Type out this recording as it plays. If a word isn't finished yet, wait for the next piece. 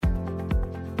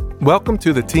Welcome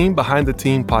to the Team Behind the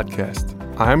Team podcast.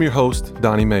 I am your host,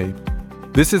 Donnie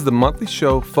Maib. This is the monthly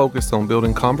show focused on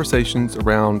building conversations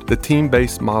around the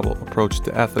team-based model approach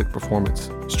to athletic performance,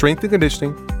 strength and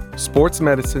conditioning, sports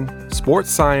medicine,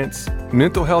 sports science,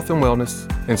 mental health and wellness,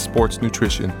 and sports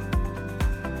nutrition.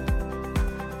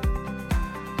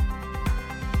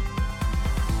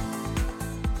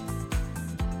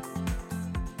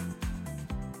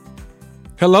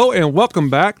 Hello and welcome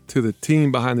back to the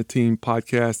Team Behind the Team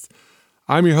podcast.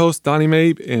 I'm your host, Donnie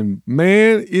Maib, and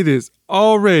man, it is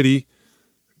already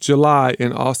July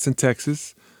in Austin,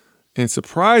 Texas. And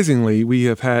surprisingly, we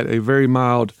have had a very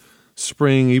mild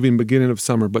spring, even beginning of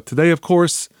summer. But today, of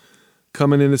course,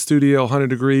 coming in the studio, 100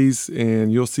 degrees,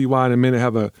 and you'll see why in a minute. I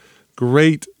have a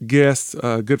great guest,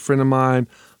 a good friend of mine,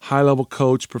 high-level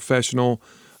coach, professional.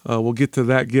 We'll get to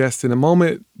that guest in a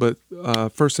moment, but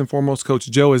first and foremost, Coach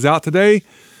Joe is out today.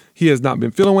 He has not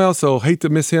been feeling well, so hate to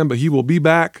miss him, but he will be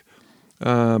back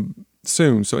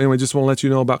soon. So anyway, just want to let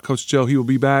you know about Coach Joe. He will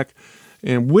be back.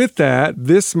 And with that,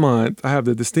 this month, I have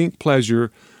the distinct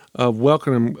pleasure of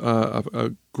welcoming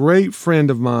a great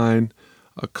friend of mine,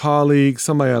 a colleague,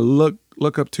 somebody I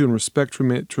look up to and respect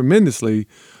tremendously,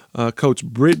 Coach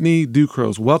Brittany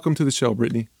Ducroz. Welcome to the show,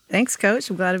 Brittany. Thanks, Coach.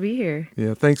 I'm glad to be here.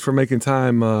 Yeah, thanks for making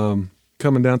time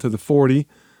coming down to the 40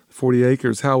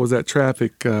 acres. How was that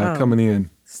traffic coming in?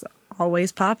 It's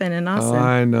always popping in Austin.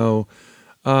 I know.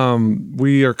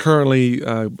 We are currently,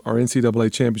 our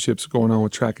NCAA championships going on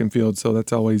with track and field, so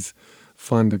that's always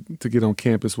fun to get on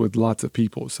campus with lots of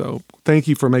people. So thank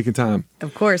you for making time.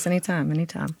 Of course, anytime.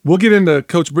 We'll get into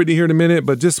Coach Brittany here in a minute,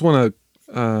 but just want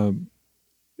to,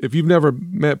 if you've never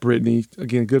met Brittany,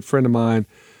 again, good friend of mine,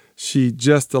 she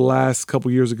just the last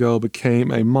couple years ago became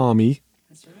a mommy.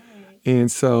 That's right. And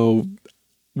so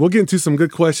we'll get into some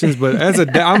good questions, but as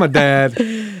I'm a dad,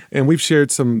 and we've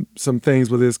shared some things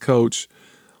with this coach.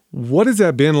 What has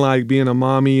that been like being a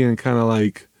mommy, and kind of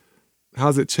like,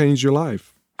 how's it changed your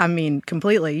life? I mean,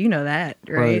 completely. You know that,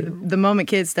 right? The moment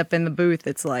kids step in the booth,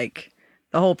 it's like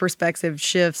the whole perspective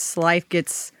shifts. Life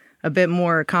gets a bit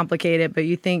more complicated, but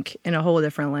you think in a whole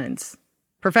different lens.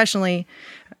 Professionally,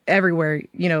 everywhere,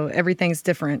 everything's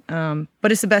different.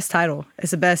 But it's the best title. It's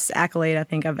the best accolade I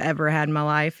think I've ever had in my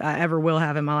life, I ever will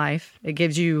have in my life. It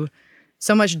gives you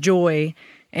so much joy,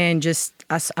 and just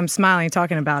I'm smiling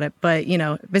talking about it. But,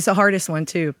 it's the hardest one,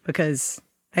 too, because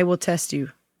they will test you,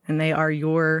 and they are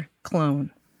your clone.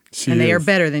 They are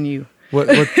better than you. What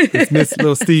it's Miss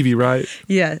Little Stevie, right?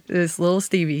 Yeah, it's Little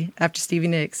Stevie, after Stevie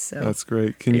Nicks. So. That's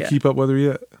great. Can you keep up with her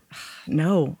yet?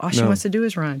 No. All she wants to do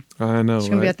is run. I know, She's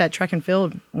going to be at that track and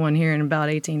field one here in about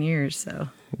 18 years. So.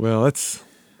 Well,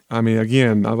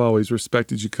 again, I've always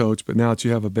respected you, Coach, but now that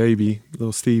you have a baby,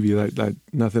 little Stevie, that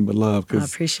nothing but love. I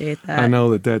appreciate that. I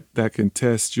know that can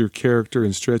test your character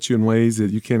and stretch you in ways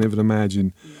that you can't even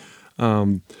imagine. Yeah.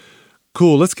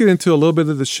 Cool. Let's get into a little bit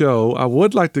of the show. I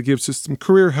would like to give just some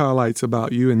career highlights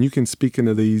about you, and you can speak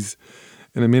into these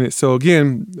in a minute. So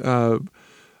again,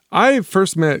 I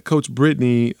first met Coach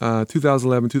Brittany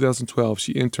 2011, 2012.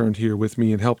 She interned here with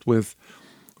me and helped with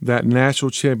that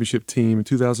national championship team in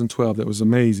 2012. That was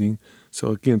amazing.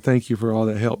 So again, thank you for all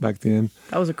that help back then.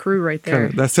 That was a crew right there.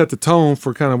 That set the tone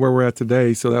for kind of where we're at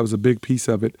today. So that was a big piece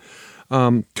of it.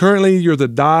 Currently, you're the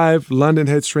Dive London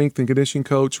head strength and conditioning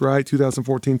coach, right?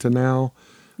 2014 to now,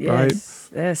 right?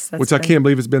 Yes. Which I can't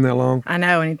believe it's been that long. I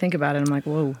know. When you think about it, I'm like,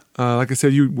 whoa. Like I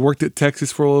said, you worked at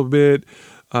Texas for a little bit.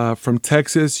 From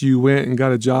Texas, you went and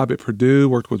got a job at Purdue,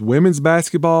 worked with women's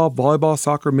basketball, volleyball,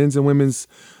 soccer, men's and women's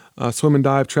swim and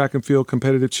dive, track and field,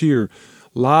 competitive cheer.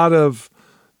 A lot of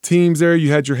teams there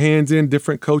you had your hands in,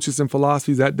 different coaches and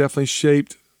philosophies. That definitely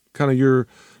shaped kind of your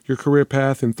career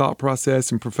path and thought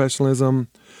process and professionalism.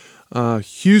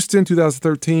 Houston,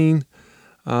 2013,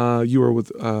 you were with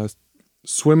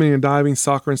swimming and diving,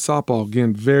 soccer and softball.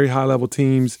 Again, very high-level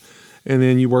teams. And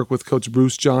then you work with Coach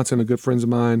Bruce Johnson, a good friend of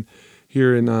mine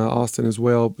here in Austin as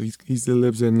well. He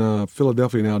lives in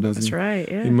Philadelphia now, doesn't he? That's right,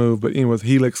 yeah. He moved, but with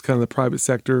Helix, kind of the private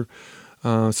sector.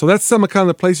 So that's some of kind of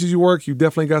the places you work. You've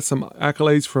definitely got some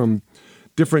accolades from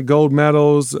different gold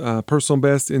medals, personal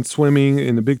best in swimming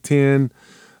in the Big Ten.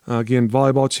 Again,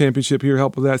 volleyball championship here,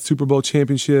 help with that. Super Bowl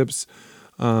championships,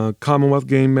 Commonwealth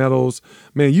game medals.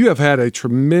 Man, you have had a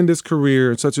tremendous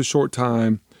career in such a short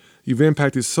time. You've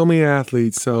impacted so many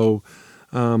athletes. So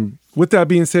with that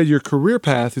being said, your career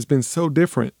path has been so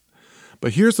different.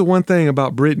 But here's the one thing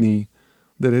about Brittany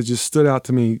that has just stood out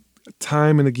to me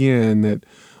time and again, that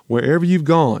wherever you've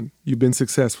gone, you've been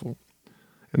successful.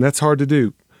 And that's hard to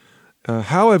do.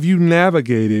 How have you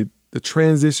navigated the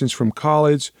transitions from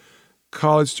college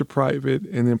to private,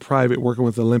 and then private working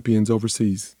with Olympians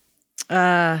overseas?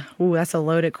 That's a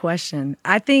loaded question.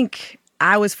 I think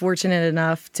I was fortunate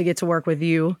enough to get to work with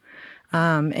you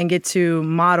and get to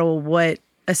model what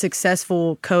a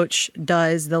successful coach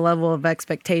does, the level of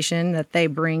expectation that they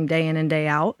bring day in and day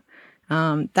out.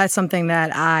 That's something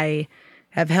that I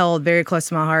have held very close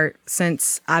to my heart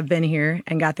since I've been here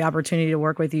and got the opportunity to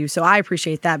work with you. So I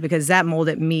appreciate that because that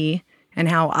molded me and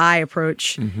how I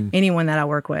approach anyone that I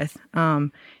work with.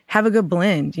 Have a good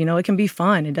blend. You know, it can be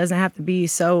fun. It doesn't have to be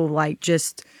so like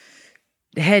just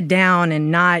head down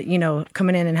and not,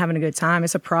 coming in and having a good time.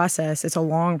 It's a process. It's a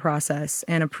long process,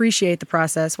 and appreciate the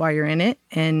process while you're in it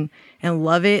and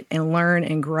love it and learn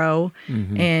and grow.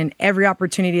 And every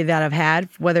opportunity that I've had,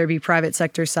 whether it be private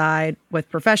sector side with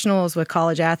professionals, with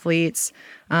college athletes,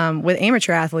 with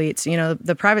amateur athletes,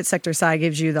 the private sector side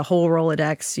gives you the whole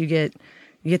Rolodex. You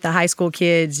get the high school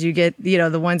kids, you get,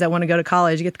 the ones that want to go to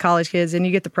college, you get the college kids, and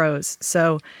you get the pros.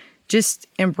 So just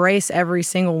embrace every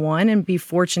single one and be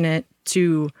fortunate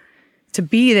to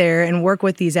be there and work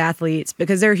with these athletes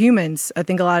because they're humans. I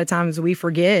think a lot of times we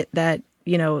forget that,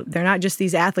 they're not just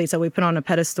these athletes that we put on a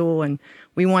pedestal and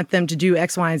we want them to do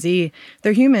X, Y, and Z.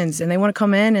 They're humans and they want to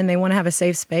come in and they want to have a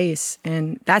safe space.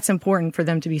 And that's important for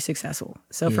them to be successful.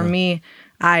 So for me,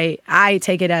 I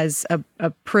take it as a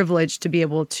privilege to be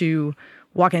able to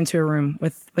walk into a room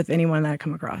with anyone that I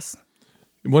come across.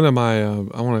 One of my,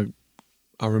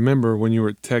 I remember when you were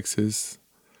at Texas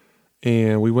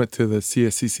and we went to the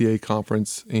CSCCA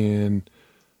conference and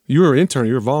you were an intern,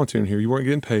 you were volunteering here. You weren't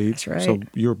getting paid. That's right. So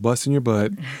you were busting your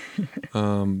butt,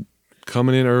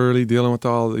 coming in early, dealing with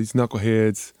all these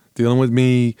knuckleheads, dealing with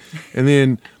me. And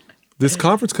then this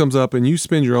conference comes up and you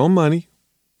spend your own money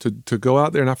to go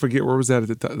out there. And I forget where it was at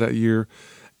that year.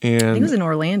 And I think it was in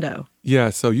Orlando. Yeah,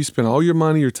 so you spent all your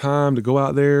money, your time to go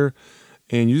out there,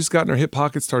 and you just got in our hip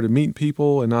pockets, started meeting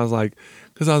people, and I was like,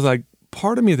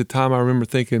 part of me at the time, I remember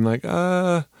thinking like,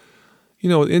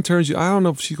 with interns, I don't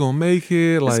know if she's gonna make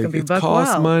it. Like it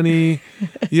costs money.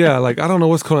 Yeah, like I don't know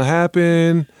what's gonna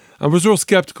happen. I was real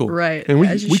skeptical. Right. And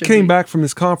we came back from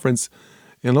this conference,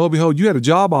 and lo and behold, you had a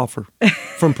job offer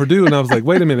from Purdue, and I was like,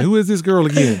 wait a minute, who is this girl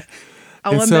again?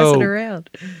 I wasn't messing around.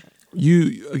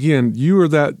 You were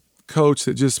that coach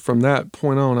that just from that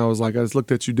point on, I just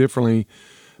looked at you differently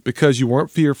because you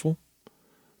weren't fearful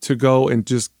to go and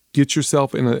just get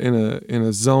yourself in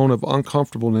a zone of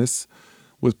uncomfortableness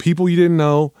with people you didn't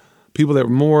know, people that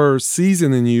were more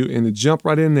seasoned than you, and to jump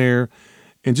right in there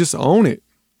and just own it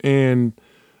and,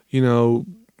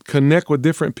 connect with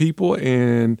different people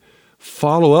and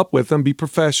follow up with them, be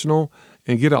professional,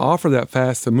 and get an offer that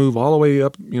fast to move all the way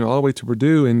up, all the way to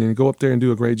Purdue and then go up there and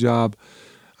do a great job.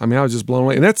 I mean, I was just blown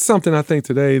away. And that's something I think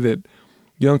today that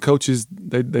young coaches,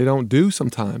 they don't do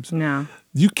sometimes. No.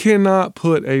 You cannot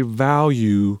put a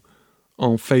value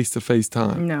on face-to-face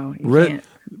time. No, you can't.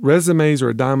 Resumes are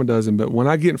a dime a dozen, but when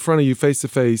I get in front of you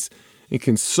face-to-face and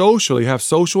can socially have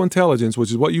social intelligence,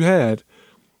 which is what you had,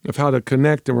 of how to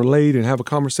connect and relate and have a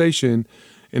conversation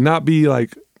and not be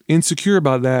like insecure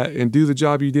about that and do the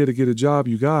job you did to get a job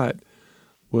you got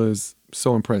was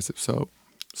so impressive. So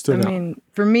stood out.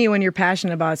 For me, when you're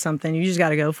passionate about something, you just got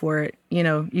to go for it.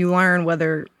 You learn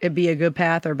whether it be a good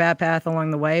path or a bad path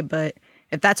along the way. But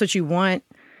if that's what you want,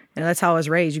 and that's how I was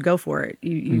raised, you go for it.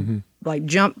 You like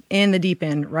jump in the deep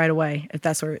end right away if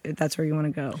that's where you want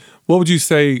to go. What would you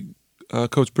say,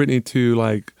 Coach Brittany, to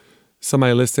like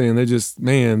somebody listening and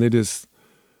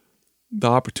the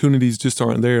opportunities just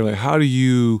aren't there? Like, how do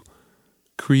you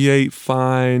create,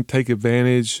 find, take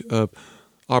advantage of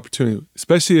opportunity,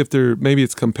 especially if maybe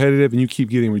it's competitive and you keep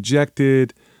getting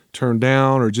rejected, turned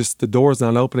down, or just the door's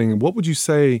not opening? And what would you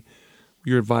say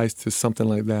your advice to someone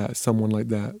like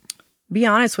that? Be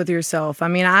honest with yourself.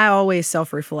 I always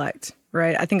self-reflect,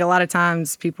 right? I think a lot of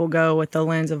times people go with the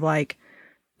lens of like,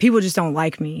 people just don't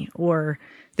like me, or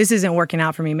this isn't working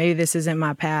out for me. Maybe this isn't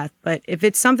my path. But if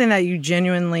it's something that you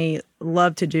genuinely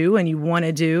love to do and you want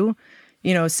to do,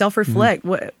 self-reflect.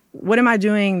 What am I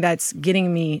doing that's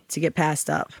getting me to get passed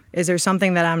up? Is there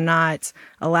something that I'm not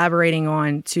elaborating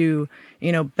on to,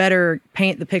 better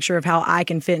paint the picture of how I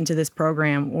can fit into this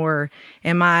program? Or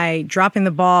am I dropping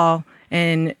the ball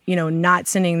and, not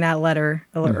sending that letter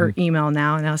or email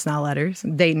now it's not letters,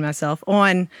 I'm dating myself,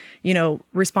 on,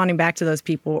 responding back to those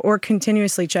people or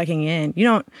continuously checking in. You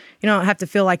don't have to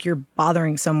feel like you're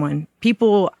bothering someone.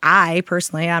 People, I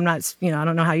personally, I'm not, I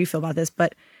don't know how you feel about this,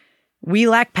 but we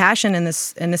lack passion in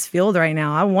this field right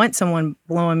now. I want someone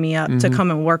blowing me up to come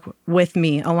and work with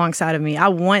me, alongside of me. I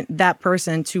want that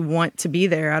person to want to be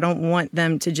there. I don't want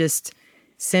them to just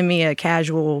send me a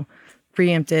casual,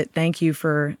 preempted thank you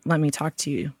for letting me talk to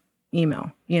you.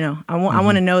 email. I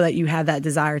want to know that you have that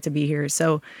desire to be here.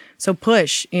 So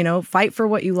push, fight for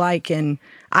what you like. And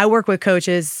I work with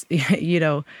coaches,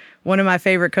 one of my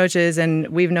favorite coaches, and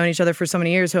we've known each other for so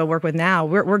many years, who I work with now.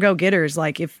 We're go-getters.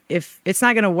 Like if it's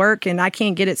not going to work and I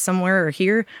can't get it somewhere or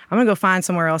here, I'm going to go find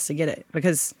somewhere else to get it,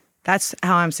 because that's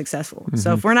how I'm successful. Mm-hmm.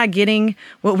 So if we're not getting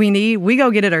what we need, we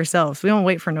go get it ourselves. We don't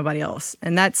wait for nobody else.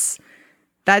 And that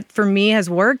for me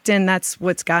has worked, and that's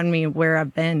what's gotten me where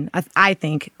I've been, I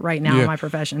think, right now in my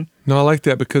profession. No, I like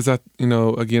that, because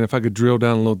again, if I could drill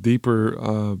down a little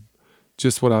deeper,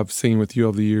 just what I've seen with you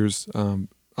over the years,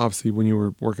 obviously when you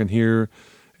were working here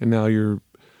and now you're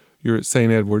at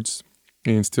St. Edward's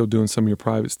and still doing some of your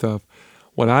private stuff.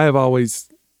 What I have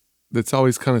that's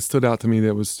always kind of stood out to me,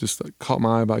 that was just like, caught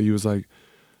my eye about you, was like,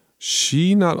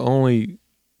 she not only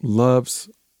loves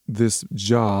this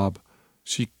job,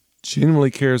 she genuinely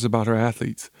cares about her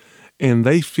athletes, and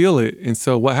they feel it. And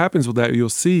so what happens with that, you'll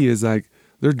see, is like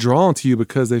they're drawn to you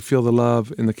because they feel the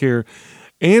love and the care.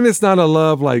 And it's not a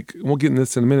love like, we'll get in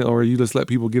this in a minute, or you just let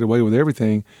people get away with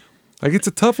everything. Like, it's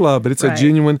a tough love, but it's a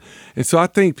genuine. And so I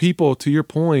think people, to your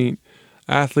point,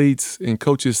 athletes and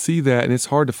coaches see that, and it's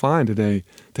hard to find today,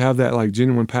 to have that like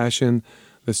genuine passion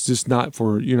that's just not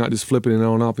for, you're not just flipping it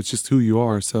on off, it's just who you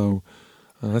are. So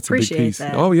that's a big piece.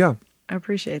 That. Oh, yeah. I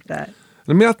appreciate that.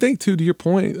 I mean, I think, too, to your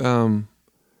point,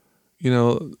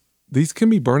 these can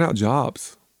be burnout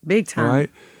jobs. Big time. Right?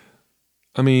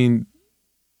 I mean,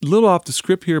 a little off the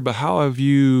script here, but how have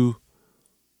you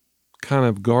kind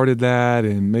of guarded that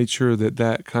and made sure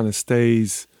that kind of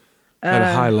stays at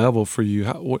a high level for you?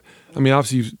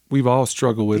 Obviously, we've all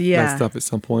struggled with that stuff at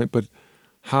some point, but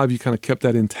how have you kind of kept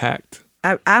that intact?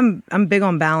 I'm big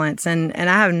on balance, and I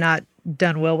have not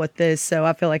done well with this, so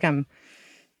I feel like I'm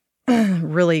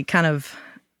really kind of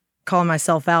calling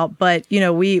myself out. But,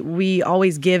 we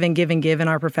always give and give and give in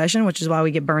our profession, which is why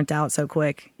we get burnt out so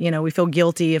quick. We feel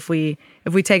guilty if we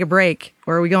take a break,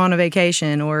 or we go on a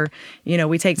vacation, or,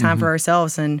 we take time for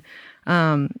ourselves. And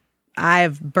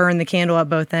I've burned the candle at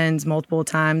both ends multiple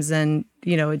times. And,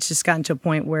 it's just gotten to a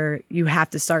point where you have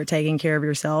to start taking care of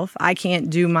yourself. I can't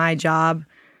do my job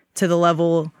to the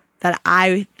level that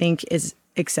I think is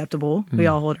acceptable. We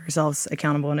all hold ourselves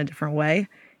accountable in a different way.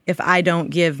 If I don't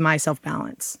give myself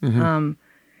balance.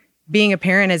 Being a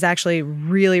parent has actually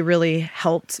really, really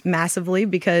helped massively,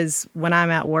 because when I'm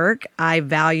at work, I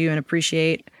value and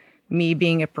appreciate me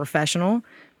being a professional.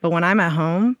 But when I'm at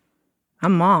home,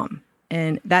 I'm mom.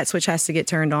 And that switch has to get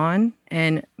turned on,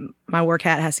 and my work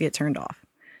hat has to get turned off.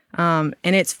 And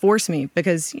it's forced me,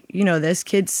 because, this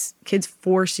kids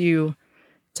force you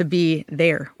to be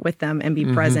there with them and be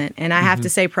present. And I have to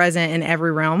stay present in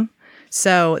every realm.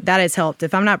 So that has helped.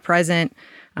 If I'm not present,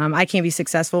 I can't be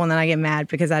successful, and then I get mad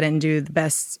because I didn't do the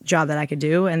best job that I could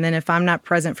do. And then if I'm not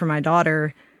present for my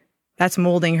daughter, that's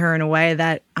molding her in a way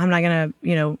that I'm not going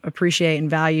to, appreciate and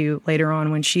value later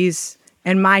on when she's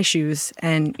in my shoes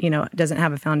and, doesn't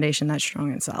have a foundation that's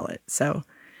strong and solid. So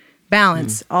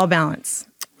balance, all balance.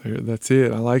 That's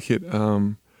it. I like it.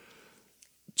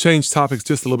 Change topics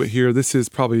just a little bit here. This is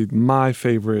probably my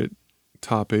favorite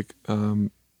topic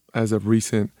as of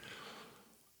recent.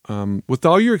 With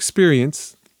all your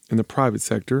experience in the private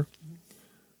sector,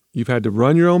 you've had to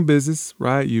run your own business,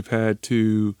 right? You've had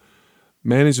to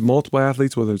manage multiple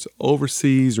athletes, whether it's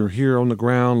overseas or here on the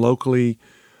ground locally.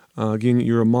 Again,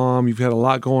 you're a mom. You've had a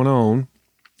lot going on.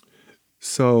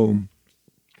 So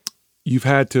you've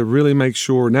had to really make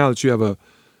sure, now that you have a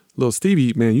little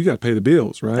Stevie, man, you got to pay the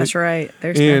bills, right? That's right.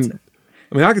 They're expensive.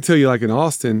 And I could tell you, like in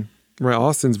Austin, right?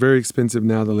 Austin's very expensive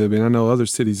now to live in. I know other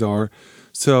cities are.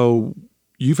 So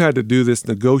you've had to do this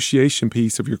negotiation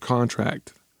piece of your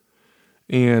contract.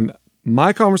 And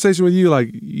my conversation with you, like,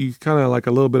 you kind of like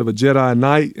a little bit of a Jedi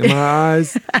Knight in my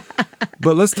eyes.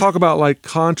 But let's talk about like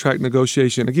contract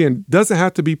negotiation. Again, doesn't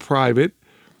have to be private.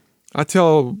 I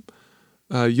tell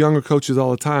younger coaches all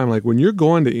the time, like, when you're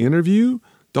going to interview,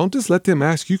 don't just let them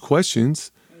ask you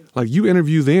questions. Like, you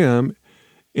interview them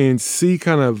and see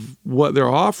kind of what they're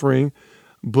offering.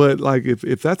 But like,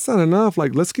 if that's not enough,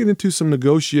 like, let's get into some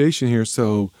negotiation here.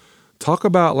 So talk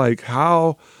about like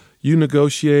how you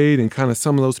negotiate and kind of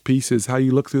some of those pieces, how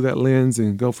you look through that lens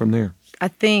and go from there. I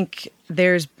think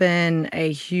there's been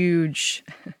a huge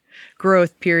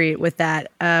growth period with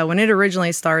that. When it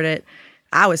originally started,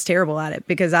 I was terrible at it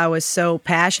because I was so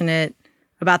passionate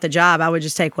about the job. I would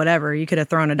just take whatever. You could have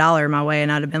thrown $1 my way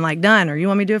and I'd have been like, done. Or you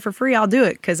want me to do it for free? I'll do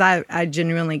it, because I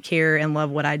genuinely care and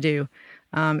love what I do.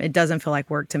 It doesn't feel like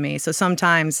work to me. So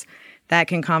sometimes that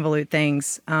can convolute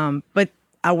things. But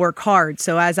I work hard.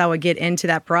 So as I would get into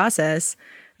that process,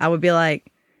 I would be like,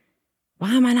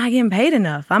 why am I not getting paid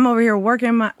enough? I'm over here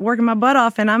working my butt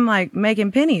off and I'm like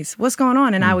making pennies. What's going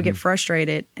on? And I would get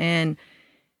frustrated. And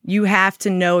you have to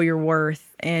know your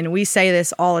worth. And we say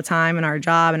this all the time in our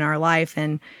job and our life.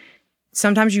 And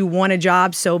sometimes you want a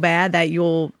job so bad that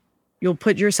you'll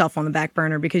put yourself on the back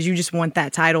burner because you just want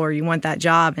that title or you want that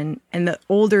job. And the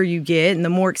older you get and the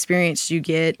more experience you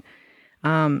get,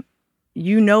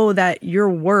 you know that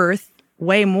you're worth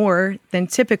way more than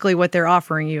typically what they're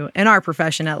offering you, in our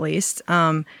profession at least.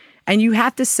 And you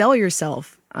have to sell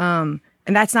yourself. And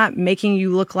that's not making you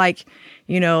look like,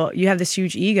 you have this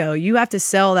huge ego. You have to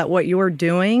sell that what you're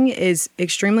doing is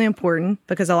extremely important,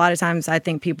 because a lot of times I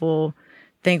think people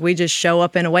think we just show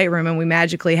up in a weight room and we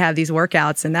magically have these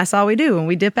workouts and that's all we do and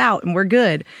we dip out and we're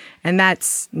good. And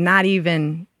that's not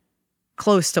even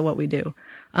close to what we do.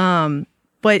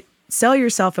 But sell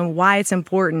yourself and why it's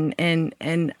important.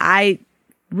 And I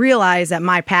realize that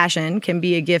my passion can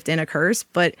be a gift and a curse,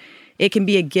 but it can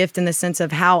be a gift in the sense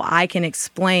of how I can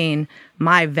explain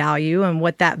my value and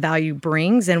what that value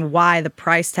brings and why the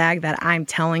price tag that I'm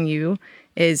telling you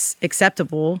is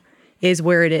acceptable is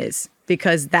where it is,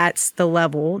 because that's the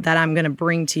level that I'm going to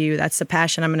bring to you. That's the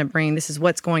passion I'm going to bring. This is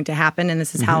what's going to happen. And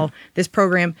this is how this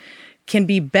program can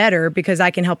be better, because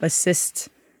I can help assist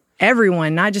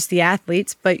everyone, not just the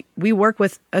athletes, but we work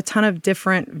with a ton of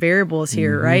different variables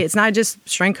here, right? It's not just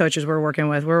strength coaches we're working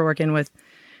with. We're working with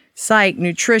psych,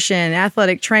 nutrition,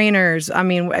 athletic trainers. I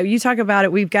mean, you talk about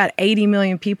it, we've got 80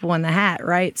 million people in the hat,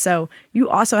 right? So you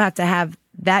also have to have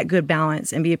that good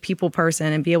balance and be a people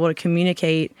person and be able to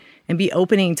communicate and be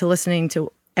opening to listening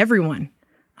to everyone,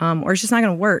 or it's just not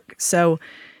going to work. So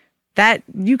that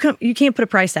you can't put a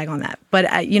price tag on that. But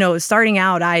starting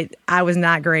out, I was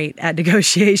not great at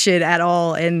negotiation at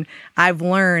all, and I've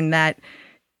learned that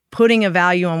putting a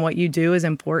value on what you do is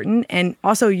important, and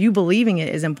also you believing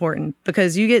it is important,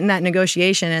 because you get in that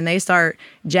negotiation and they start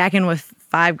jacking with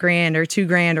 $5,000 or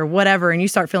 $2,000 or whatever, and you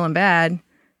start feeling bad.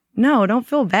 No, don't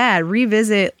feel bad.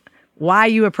 Revisit why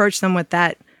you approach them with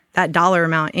that dollar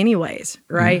amount, anyways,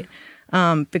 right?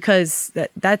 Because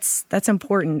that's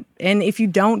important. And if you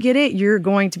don't get it, you're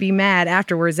going to be mad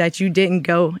afterwards that you didn't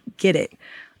go get it.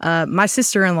 My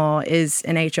sister-in-law is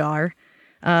in HR,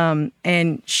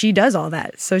 and she does all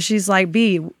that. So she's like,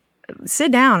 B,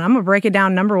 sit down. I'm going to break it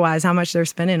down number-wise how much they're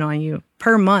spending on you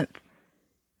per month.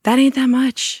 That ain't that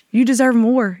much. You deserve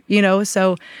more,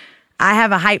 So I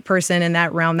have a hype person in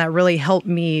that realm that really helped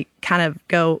me kind of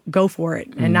go for it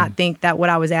and not think that what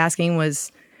I was asking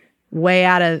was way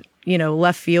out of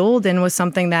left field, and was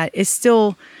something that is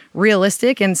still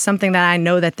realistic and something that I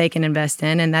know that they can invest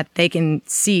in and that they can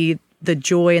see the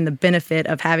joy and the benefit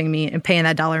of having me and paying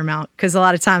that dollar amount. Because a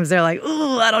lot of times they're like,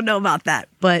 oh, I don't know about that.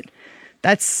 But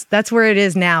that's where it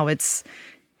is now.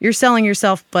 You're selling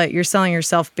yourself, but you're selling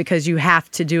yourself because you have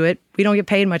to do it. We don't get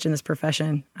paid much in this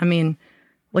profession. I mean,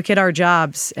 look at our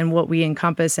jobs and what we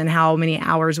encompass and how many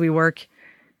hours we work.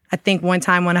 I think one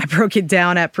time when I broke it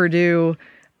down at Purdue,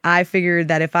 I figured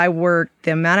that if I worked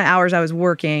the amount of hours I was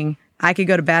working, I could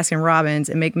go to Baskin Robbins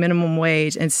and make minimum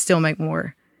wage and still make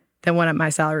more than what my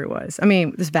salary was. I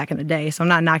mean, this is back in the day, so I'm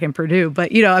not knocking Purdue,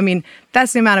 but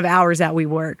that's the amount of hours that we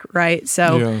work, right?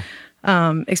 So,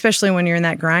 especially when you're in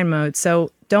that grind mode.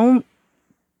 So don't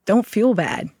feel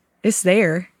bad. It's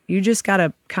there. You just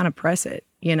gotta kind of press it,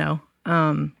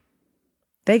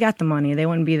 They got the money. They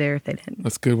wouldn't be there if they didn't.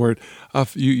 That's a good word.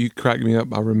 You cracked me up.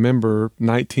 I remember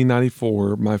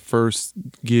 1994, my first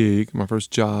gig, my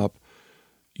first job,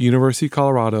 University of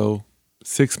Colorado,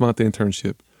 6-month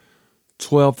internship,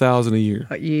 $12,000 a year.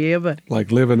 Yeah, buddy.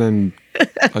 Like living in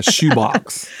a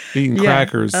shoebox, eating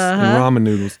crackers and ramen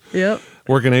noodles. Yep.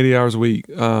 Working 80 hours a week.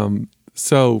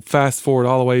 So fast forward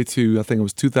all the way to, I think it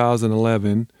was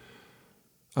 2011.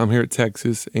 I'm here at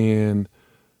Texas and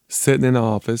sitting in the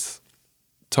office,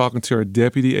 talking to our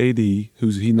deputy AD,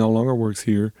 he no longer works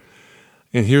here.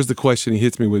 And here's the question he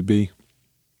hits me with, B.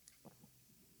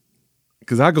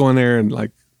 Because I go in there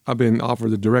and I've been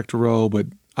offered the director role, but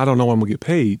I don't know when I'm going to get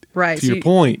paid. Right. To your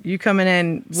point. You coming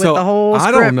in with the whole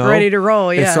script ready to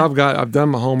roll. Yeah. And so I've done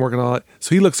my homework and all that.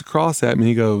 So he looks across at me and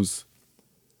he goes,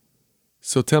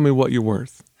 so tell me what you're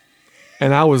worth.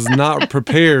 And I was not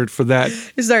prepared for that.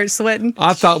 You started sweating.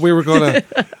 I thought we were going to,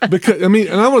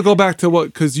 and I want to go back to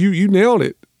because you nailed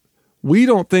it. We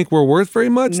don't think we're worth very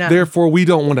much. No. Therefore, we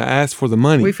don't want to ask for the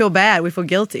money. We feel bad. We feel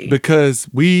guilty. Because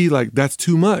that's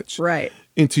too much. Right.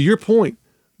 And to your point,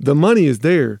 the money is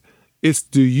there. It's,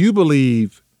 do you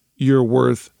believe you're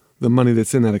worth the money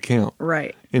that's in that account?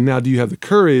 Right. And now do you have the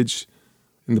courage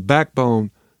and the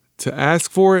backbone to ask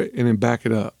for it and then back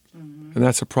it up? Mm-hmm. And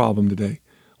that's a problem today.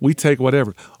 We take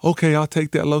whatever. Okay, I'll take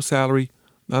that low salary.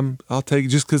 I'll take it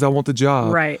just because I want the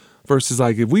job. Right. Versus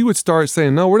like if we would start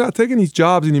saying, no, we're not taking these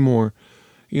jobs anymore,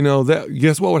 that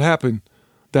guess what would happen?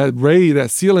 That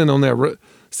ceiling on that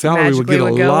salary would get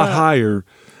a lot higher.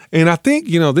 And I think,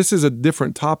 this is a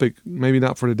different topic, maybe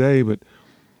not for today, but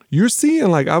you're seeing,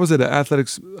 like, I was at an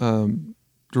athletics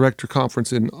director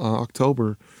conference in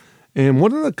October, and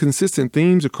one of the consistent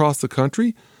themes across the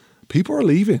country, people are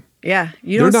leaving. Yeah,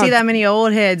 you don't see that many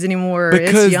old heads anymore.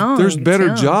 Because it's young. There's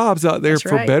better jobs out there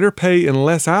for better pay and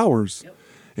less hours. Yep.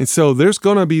 And so there's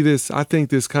going to be this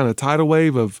kind of tidal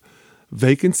wave of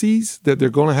vacancies that they're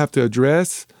going to have to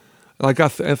address. Like I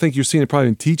think you're seeing it probably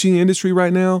in teaching industry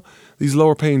right now, these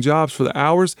lower paying jobs for the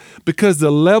hours, because the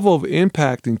level of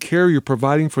impact and care you're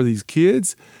providing for these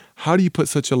kids, how do you put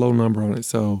such a low number on it?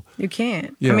 So you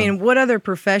can't. Yeah. I mean, what other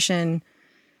profession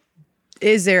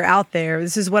is there out there?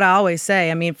 This is what I always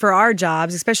say. I mean, for our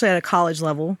jobs, especially at a college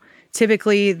level,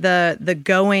 typically the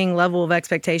going level of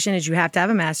expectation is you have to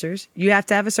have a master's, you have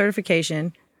to have a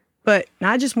certification, but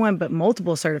not just one, but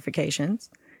multiple certifications.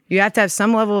 You have to have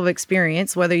some level of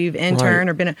experience, whether you've interned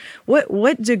or been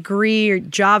what degree or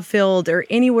job field or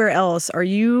anywhere else are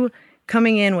you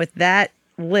coming in with that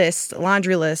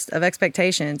laundry list of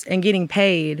expectations and getting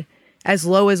paid as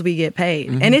low as we get paid?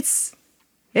 Mm-hmm. And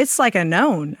it's like a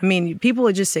known. I mean, people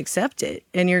would just accept it.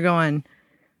 And you're going,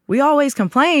 we always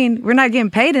complain we're not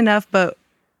getting paid enough, but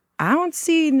I don't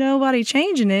see nobody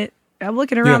changing it. I'm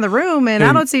looking around the room and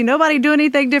I don't see nobody doing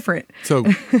anything different. So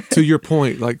to your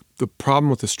point, like the problem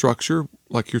with the structure,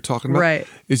 like you're talking about,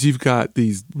 is you've got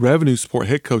these revenue support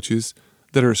head coaches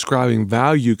that are ascribing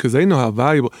value because they know how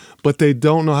valuable, but they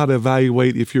don't know how to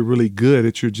evaluate if you're really good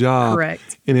at your job.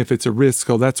 Correct. And if it's a risk.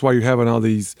 So that's why you're having all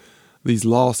these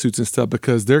lawsuits and stuff,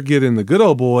 because they're getting the good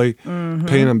old boy,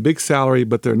 paying them big salary,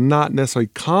 but they're not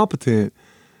necessarily competent.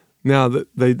 Now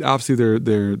they obviously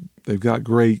they've got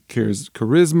great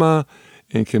charisma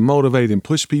and can motivate and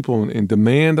push people and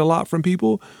demand a lot from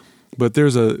people. But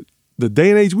the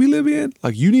day and age we live in,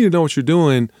 like you need to know what you're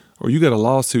doing or you got a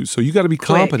lawsuit. So you got to be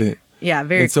competent. Yeah,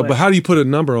 very quick. But how do you put a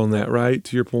number on that, right?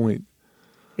 To your point.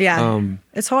 Yeah,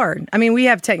 it's hard. I mean, we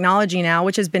have technology now,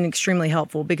 which has been extremely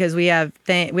helpful because we have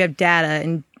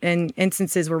data and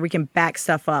instances where we can back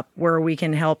stuff up, where we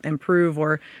can help improve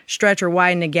or stretch or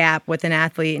widen a gap with an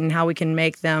athlete and how we can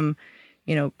make them,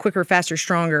 quicker, faster,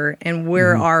 stronger, and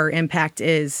where our impact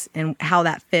is and how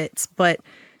that fits. But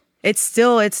it's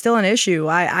still an issue.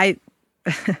 I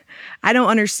I don't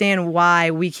understand why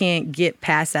we can't get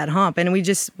past that hump, and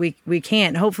we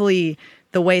can't. Hopefully,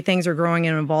 the way things are growing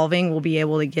and evolving, we'll be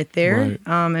able to get there. Right.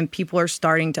 And people are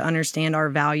starting to understand our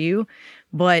value.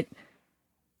 But,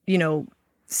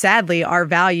 sadly, our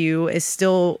value is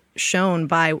still shown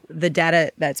by the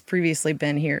data that's previously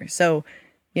been here. So,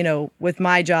 with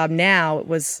my job now, it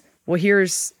was, well,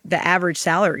 here's the average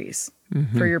salaries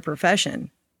for your profession.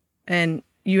 And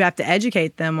you have to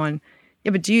educate them on,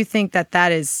 but do you think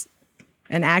that is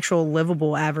an actual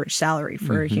livable average salary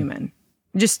for a human?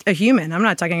 Just a human. I'm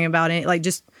not talking about it, like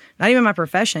just not even my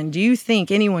profession. Do you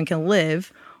think anyone can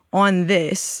live on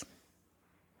this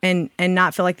and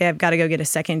not feel like they've got to go get a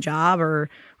second job or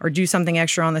do something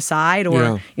extra on the side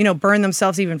or, burn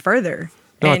themselves even further?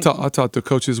 No, I talked to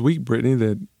coaches this week, Brittany,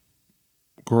 that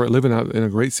living out in a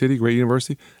great city, great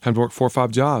university, had to work 4 or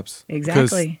 5 jobs.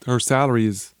 Exactly. Because her salary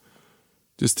is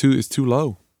just too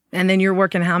low. And then you're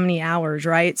working how many hours,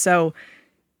 right? So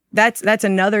that's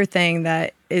another thing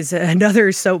that is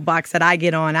another soapbox that I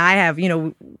get on. I have,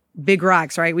 big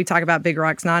rocks, right? We talk about big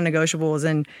rocks, non-negotiables.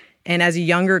 And as a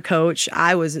younger coach,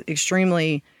 I was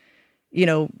extremely,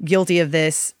 guilty of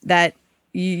this, that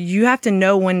you have to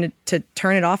know when to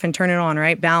turn it off and turn it on,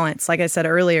 right? Balance. Like I said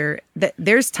earlier,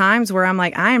 there's times where I'm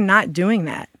like, I am not doing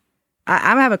that.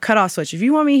 I have a cutoff switch. If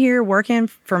you want me here working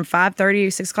from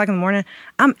 5:30, 6 o'clock in the morning,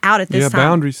 I'm out at this time.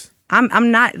 Boundaries.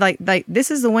 I'm not like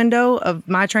this is the window of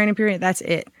my training period. That's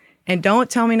it. And don't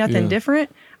tell me nothing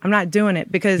different. I'm not doing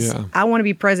it because I want to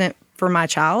be present for my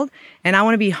child and I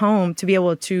want to be home to be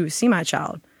able to see my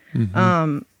child.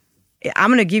 I'm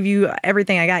going to give you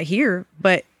everything I got here,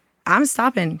 but I'm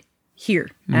stopping here.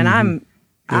 And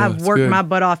I've worked my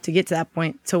butt off to get to that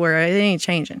point to where it ain't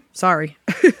changing. Sorry.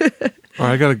 All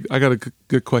right, I got a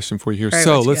good question for you here. Right,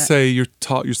 so let's say you're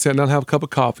sitting down, have a cup of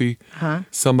coffee.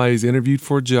 Somebody's interviewed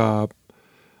for a job.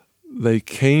 They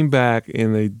came back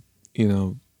and they,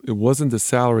 it wasn't the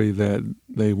salary that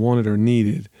they wanted or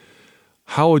needed.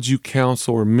 How would you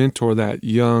counsel or mentor that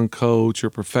young coach or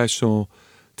professional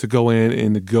to go in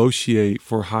and negotiate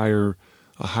for a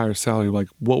higher salary? Like,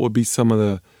 what would be some of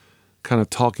the kind of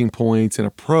talking points and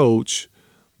approach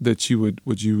that you would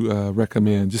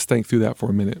recommend? Just think through that for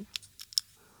a minute.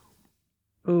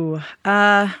 Ooh.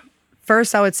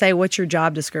 First, I would say, what's your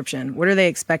job description? What are they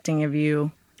expecting of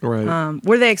you? Right.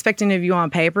 What are they expecting of you on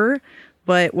paper?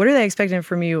 But what are they expecting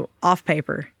from you off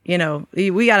paper? You know,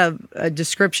 we got a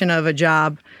description of a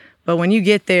job, but when you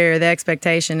get there, the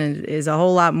expectation is a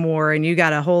whole lot more, and you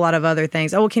got a whole lot of other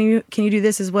things. Oh, can you do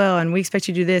this as well? And we expect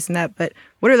you to do this and that. But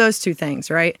what are those two things,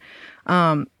 right?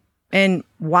 And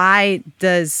why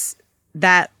does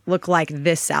that look like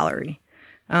this salary?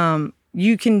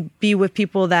 You can be with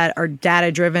people that are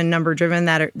data-driven, number-driven,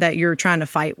 that you're trying to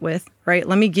fight with, right?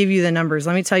 Let me give you the numbers.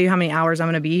 Let me tell you how many hours I'm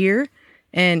going to be here.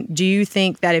 And do you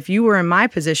think that if you were in my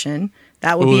position,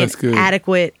 that would be an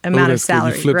adequate amount of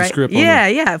salary, flip right? The script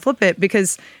Yeah, flip it,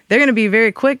 because they're going to be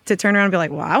very quick to turn around and be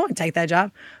like, well, I wouldn't take that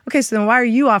job. Okay, so then why are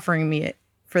you offering me it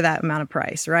for that amount of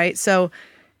price, right? So,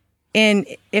 and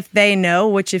if they know,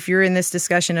 which if you're in this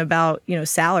discussion about,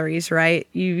 salaries, right,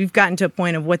 you've gotten to a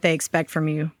point of what they expect from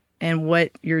you and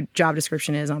what your job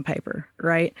description is on paper,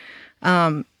 right?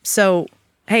 So,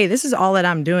 hey, this is all that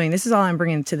I'm doing. This is all I'm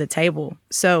bringing to the table.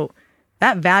 So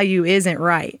that value isn't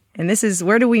right. And this is,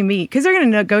 where do we meet? Because they're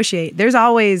going to negotiate. There's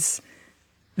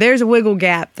a wiggle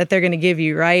gap that they're going to give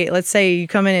you, right? Let's say you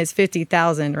come in as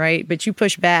 50,000, right? But you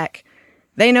push back.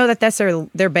 They know that that's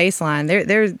their baseline.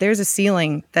 There's a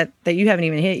ceiling that you haven't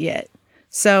even hit yet.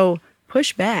 So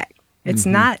push back. It's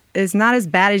not as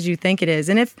bad as you think it is.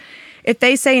 And if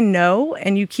they say no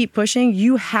and you keep pushing,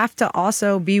 you have to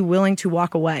also be willing to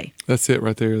walk away. That's it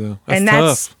right there, though.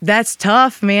 That's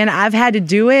tough, man. I've had to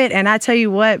do it. And I tell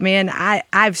you what, man,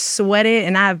 I've sweated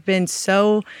and I've been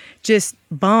so just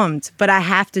bummed. But I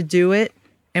have to do it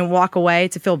and walk away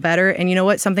to feel better. And you know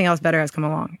what? Something else better has come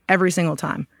along every single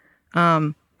time.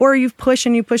 Or you push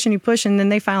and you push and you push and then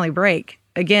they finally break.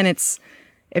 Again, it's,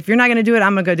 if you're not going to do it,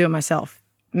 I'm going to go do it myself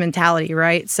mentality,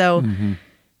 right? So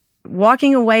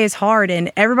walking away is hard,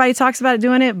 and everybody talks about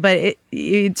doing it, but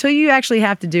until you actually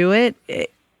have to do it,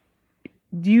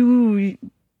 you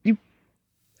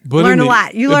learn a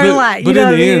lot. You learn a lot. But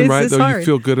in the end, right, though, you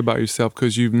feel good about yourself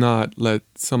because you've not let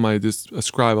somebody just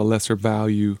ascribe a lesser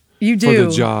value for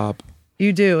the job.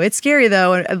 You do. It's scary,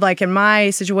 though. Like in my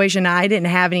situation, I didn't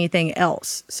have anything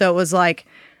else. So it was like,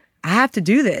 I have to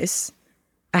do this.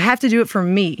 I have to do it for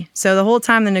me. So the whole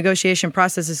time the negotiation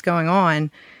process is going on,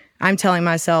 I'm telling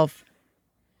myself,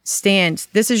 Stan,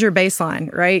 this is your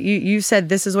baseline, right? You said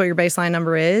this is what your baseline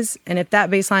number is. And if that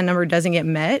baseline number doesn't get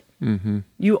met,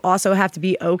 you also have to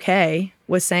be okay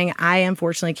with saying, I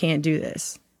unfortunately can't do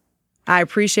this. I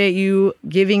appreciate you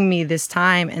giving me this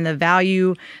time and the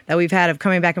value that we've had of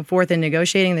coming back and forth and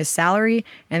negotiating this salary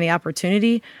and the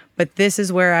opportunity. But this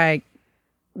is where I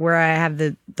have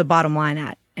the bottom line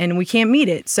at. And we can't meet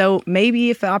it. So maybe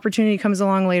if the opportunity comes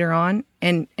along later on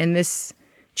and this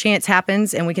chance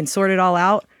happens and we can sort it all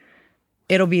out,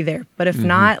 it'll be there. But if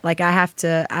not, like I have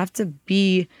to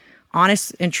be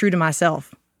honest and true to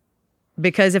myself.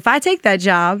 Because if I take that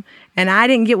job and I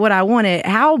didn't get what I wanted,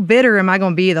 how bitter am I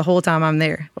going to be the whole time I'm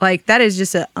there? Like that is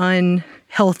just an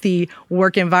unhealthy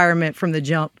work environment from the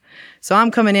jump. So I'm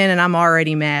coming in and I'm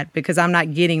already mad because I'm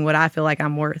not getting what I feel like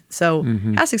I'm worth. So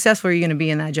how successful are you going to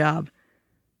be in that job?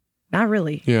 Not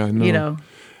really. Yeah, no.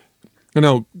 I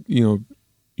know,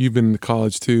 you've been in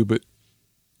college too, but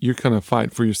you're kind of fighting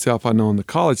for yourself. I know in the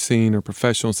college scene or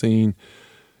professional scene,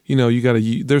 you got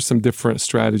to, there's some different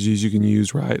strategies you can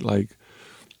use, right? Like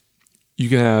you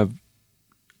can have,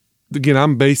 again,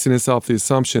 I'm basing this off the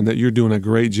assumption that you're doing a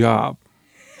great job.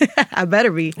 I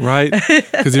better be. Right?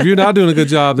 Because if you're not doing a good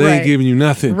job, they ain't giving you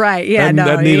nothing. Right, yeah,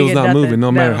 that needle's not moving,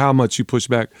 no matter how much you push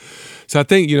back. So I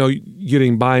think,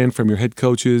 getting buy-in from your head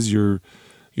coaches, your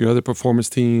other performance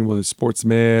team, whether it's sports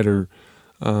med or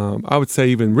I would say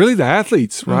even really the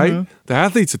athletes, right? The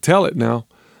athletes will tell it now.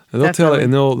 And they'll tell it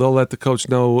and they'll let the coach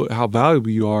know how valuable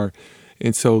you are.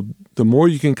 And so the more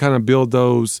you can kind of build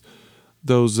those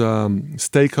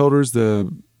stakeholders,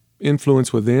 the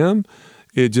influence with them,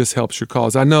 it just helps your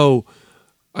cause. I know,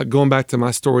 going back to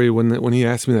my story when he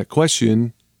asked me that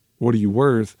question, what are you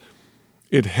worth?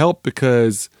 It helped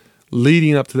because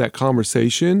leading up to that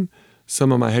conversation,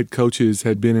 some of my head coaches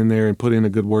had been in there and put in a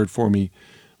good word for me,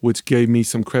 which gave me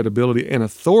some credibility and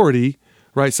authority,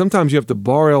 right? Sometimes you have to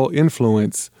borrow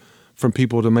influence from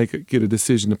people to get a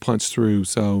decision to punch through.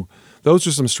 So those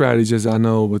are some strategies I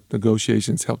know with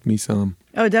negotiations helped me some.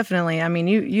 Oh, definitely. I mean,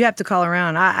 you have to call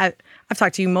around. I've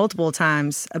talked to you multiple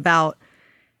times about,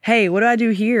 hey, what do I do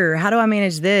here? How do I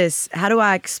manage this? How do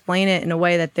I explain it in a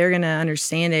way that they're going to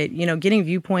understand it? Getting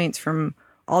viewpoints from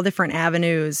all different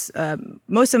avenues.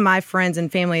 Most of my friends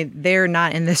and family, they're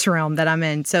not in this realm that I'm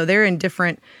in. So they're in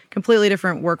completely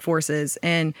different workforces,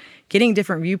 and getting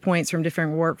different viewpoints from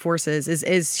different workforces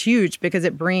is huge, because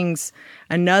it brings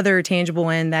another tangible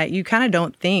in that you kind of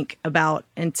don't think about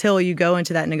until you go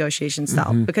into that negotiation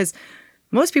style. Because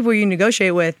most people you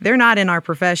negotiate with, they're not in our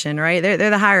profession, right? They're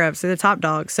the higher ups, they're the top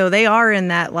dogs. So they are in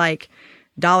that like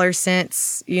dollar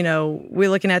cents, we're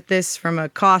looking at this from a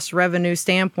cost revenue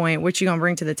standpoint, what you gonna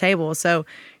bring to the table. So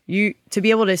to be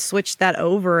able to switch that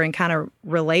over and kind of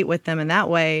relate with them in that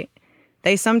way,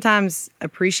 they sometimes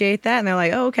appreciate that, and they're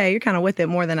like, oh, okay, you're kind of with it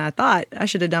more than I thought. I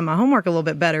should have done my homework a little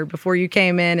bit better before you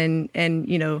came in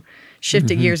and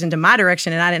shifted gears into my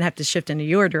direction, and I didn't have to shift into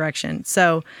your direction.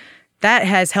 So that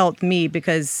has helped me,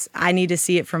 because I need to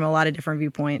see it from a lot of different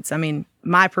viewpoints. I mean,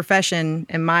 my profession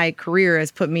and my career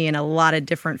has put me in a lot of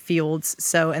different fields.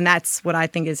 So, and that's what I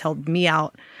think has helped me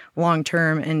out long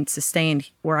term and sustained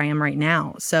where I am right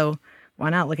now. So why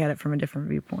not look at it from a different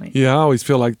viewpoint? Yeah, I always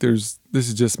feel like this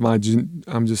is just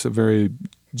I'm just a very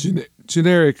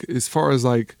generic as far as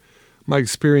like my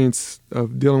experience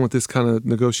of dealing with this kind of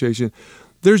negotiation.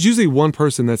 There's usually one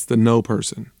person that's the no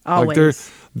person. Always. Like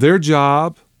their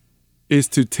job is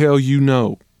to tell you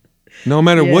no. No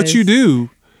matter what you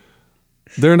do,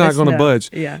 they're not going to budge.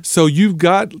 Yeah. So you've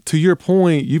got, to your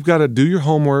point, you've got to do your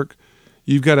homework.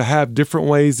 You've got to have different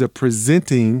ways of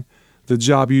presenting the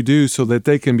job you do so that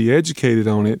they can be educated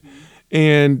on it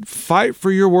and fight for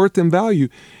your worth and value.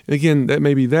 And again, that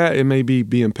may be that. It may be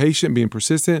being patient, being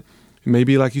persistent. It may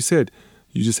be, like you said,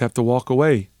 you just have to walk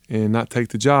away and not take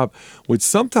the job, which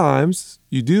sometimes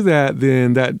you do that,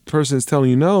 then that person is telling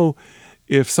you no.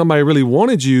 If somebody really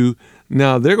wanted you,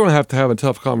 now they're going to have a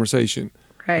tough conversation.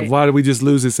 Right. Why did we just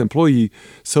lose this employee?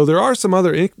 So there are some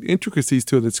other intricacies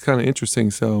to it that's kind of interesting.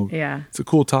 So yeah, it's a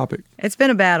cool topic. It's been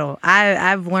a battle.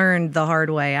 I've learned the hard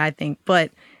way, I think,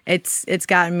 but it's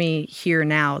gotten me here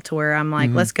now to where I'm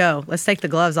like, let's go. Let's take the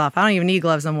gloves off. I don't even need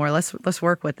gloves no more. Let's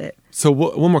work with it. So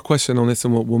one more question on this,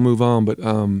 and we'll move on. But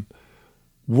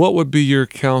what would be your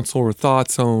counsel or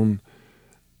thoughts on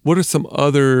what are some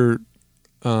other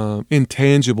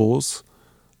intangibles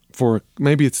for,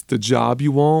 maybe it's the job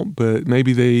you want, but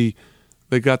maybe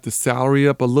they got the salary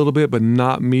up a little bit but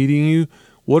not meeting you?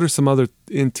 What are some other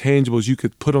intangibles you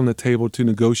could put on the table to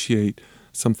negotiate?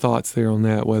 Some thoughts there on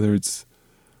that, whether it's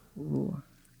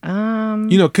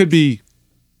it could be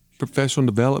professional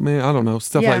development, I don't know,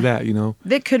 stuff like that,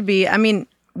 It could be. I mean,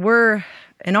 we're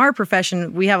in our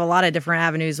profession, we have a lot of different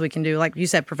avenues we can do. Like you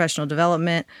said, professional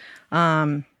development,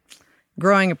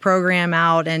 growing a program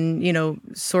out, and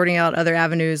sorting out other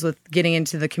avenues with getting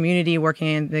into the community, working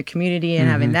in the community, and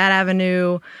having that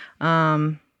avenue.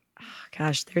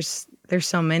 Gosh, there's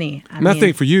so many. I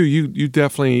think for you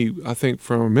definitely, I think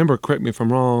correct me if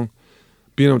I'm wrong,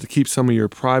 being able to keep some of your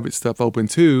private stuff open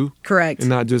too. Correct. And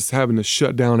not just having to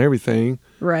shut down everything.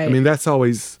 Right. I mean, that's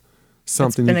always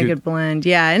something. It's been a good blend.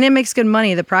 Yeah. And it makes good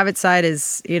money. The private side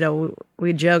is,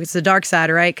 we joke, it's the dark side,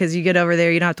 right? Because you get over there,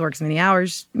 you don't have to work so many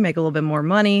hours, you make a little bit more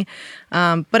money.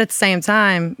 But at the same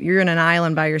time, you're in an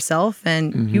island by yourself,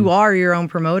 and you are your own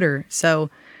promoter. So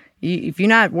if you're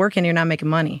not working, you're not making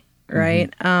money,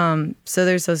 right? So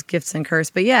there's those gifts and curse.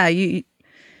 But yeah, you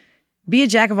be a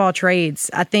jack of all trades.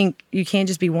 I think you can't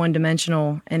just be one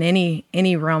dimensional in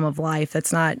any realm of life.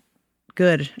 That's not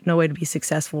good. No way to be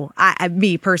successful.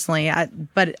 Me personally,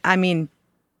 but I mean,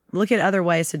 look at other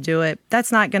ways to do it.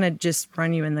 That's not going to just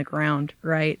run you in the ground,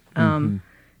 right?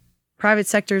 Private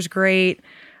sector is great.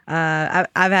 I've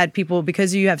had people,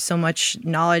 because you have so much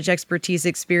knowledge, expertise,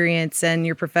 experience in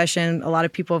your profession, a lot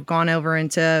of people have gone over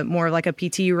into more like a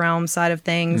PT realm side of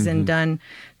things and done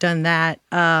that.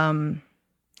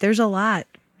 There's a lot,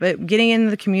 but getting into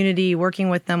the community,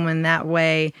 working with them in that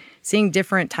way, seeing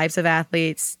different types of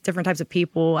athletes, different types of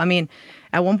people. I mean,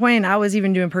 at one point I was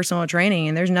even doing personal training,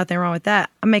 and there's nothing wrong with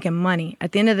that. I'm making money.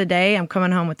 At the end of the day, I'm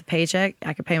coming home with a paycheck.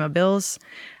 I can pay my bills.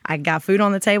 I got food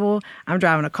on the table. I'm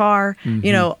driving a car.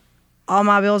 All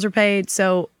my bills are paid.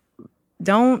 So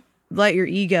don't let your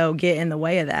ego get in the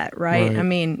way of that, right? I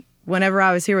mean, whenever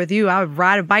I was here with you, I would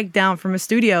ride a bike down from a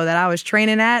studio that I was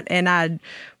training at, and I'd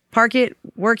park it,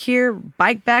 work here,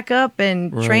 bike back up,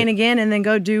 and train again, and then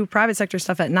go do private sector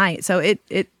stuff at night. So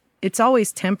it's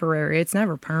always temporary. It's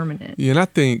never permanent. Yeah, and I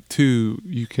think too,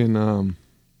 you can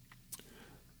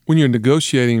when you're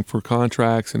negotiating for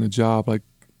contracts and a job, like,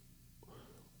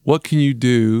 what can you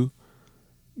do?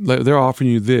 Like, they're offering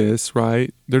you this,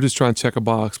 right? They're just trying to check a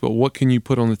box, but what can you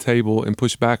put on the table and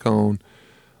push back on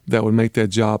that would make that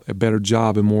job a better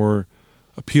job and more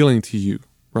appealing to you?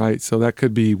 Right, so that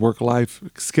could be work-life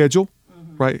schedule,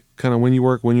 right? Kind of when you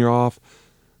work, when you're off.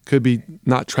 Could be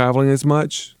not traveling as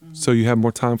much, so you have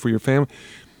more time for your family.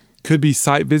 Could be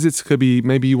site visits. Could be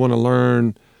maybe you want to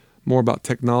learn more about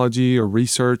technology or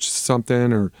research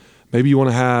something, or maybe you want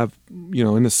to have,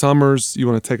 in the summers, you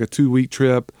want to take a 2-week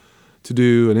trip to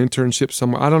do an internship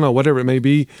somewhere. I don't know, whatever it may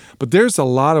be. But there's a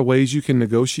lot of ways you can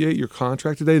negotiate your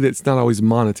contract today that's not always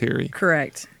monetary.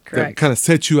 Correct. That kind of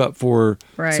sets you up for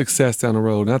success down the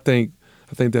road. And I think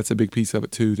that's a big piece of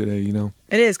it too today,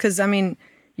 It is, because,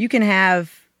 you can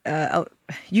have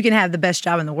the best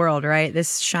job in the world, right?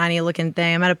 This shiny looking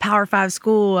thing. I'm at a Power 5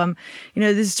 school. I'm,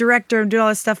 this director, I'm doing all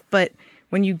this stuff. But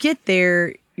when you get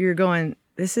there, you're going,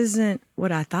 this isn't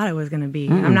what I thought it was going to be.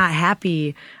 I'm not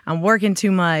happy. I'm working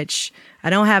too much. I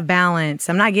don't have balance.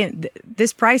 I'm not getting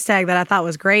this price tag that I thought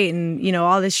was great. And,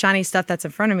 all this shiny stuff that's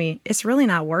in front of me, it's really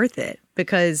not worth it,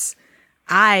 because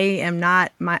I am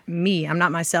not me. I'm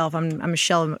not myself. I'm a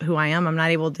shell of who I am. I'm not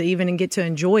able to even get to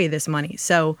enjoy this money.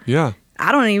 So yeah,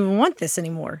 I don't even want this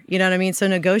anymore. You know what I mean? So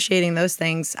negotiating those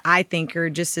things, I think, are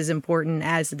just as important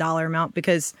as the dollar amount,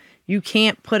 because you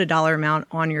can't put a dollar amount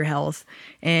on your health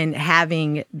and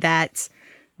having that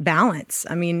balance.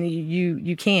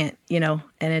 You can't, and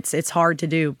it's hard to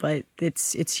do, but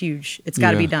it's huge. It's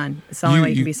got to be done. It's the only way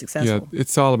you can be successful. Yeah,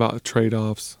 it's all about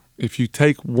trade-offs. If you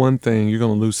take one thing, you're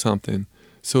going to lose something.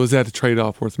 So is that a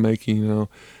trade-off worth making? And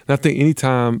I think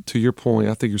anytime, to your point,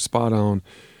 I think you're spot on.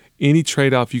 Any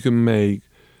trade-off you can make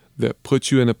that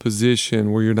puts you in a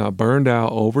position where you're not burned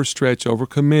out, overstretched,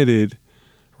 overcommitted,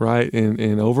 right,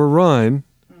 and overrun,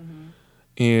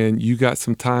 and you got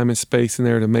some time and space in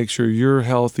there to make sure you're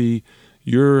healthy,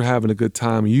 you're having a good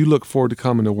time, and you look forward to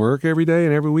coming to work every day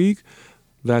and every week,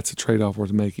 that's a trade-off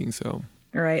worth making. So.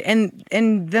 Right,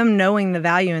 and them knowing the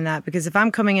value in that, because if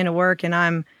I'm coming into work and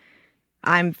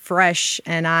I'm fresh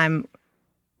and I'm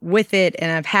with it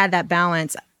and I've had that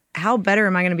balance, how better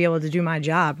am I going to be able to do my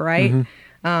job, right?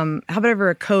 How better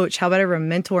a coach, how better a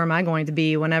mentor am I going to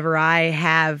be whenever I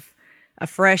have a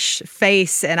fresh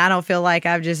face and I don't feel like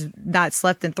I've just not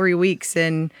slept in 3 weeks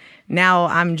and now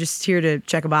I'm just here to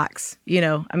check a box.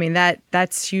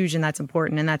 That's huge and that's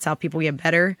important, and that's how people get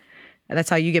better. That's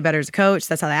how you get better as a coach.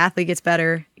 That's how the athlete gets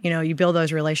better. You build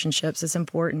those relationships. It's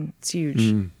important. It's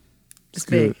huge. It's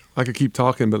big. I could keep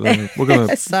talking, but we're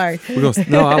gonna. Sorry.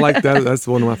 No, I like that. That's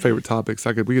one of my favorite topics.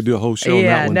 We could do a whole show on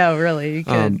that one. Yeah, no, really, you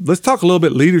could. Let's talk a little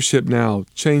bit leadership now.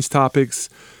 Change topics.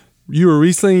 You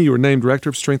were named Director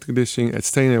of Strength and Conditioning at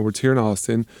St. Edward's here in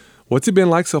Austin. What's it been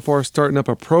like so far starting up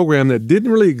a program that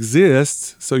didn't really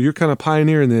exist? So you're kind of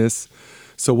pioneering this.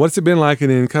 So what's it been like,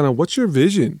 and then kind of what's your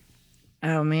vision?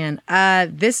 Oh man,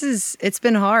 it's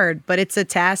been hard, but it's a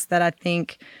task that I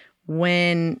think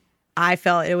when I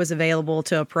felt it was available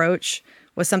to approach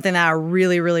was something that I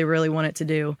really, really, really wanted to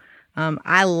do.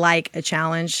 I like a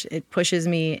challenge. It pushes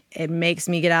me. It makes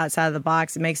me get outside of the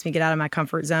box. It makes me get out of my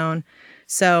comfort zone.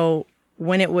 So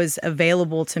when it was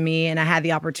available to me and I had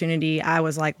the opportunity, I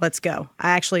was like, let's go.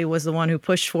 I actually was the one who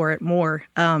pushed for it more,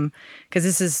 because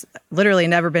this has literally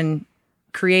never been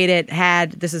created.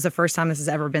 This is the first time this has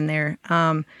ever been there.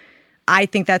 I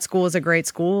think that school is a great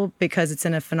school because it's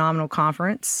in a phenomenal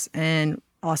conference, and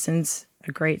Austin's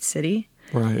a great city.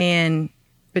 Right. And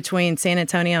between San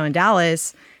Antonio and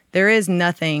Dallas, there is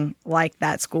nothing like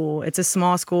that school. It's a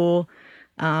small school.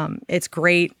 It's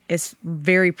great. It's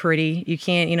very pretty. You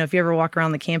can't, if you ever walk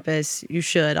around the campus, you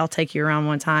should. I'll take you around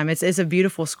one time. It's a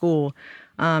beautiful school.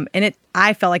 And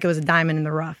I felt like it was a diamond in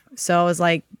the rough. So I was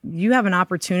like, you have an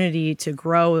opportunity to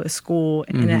grow a school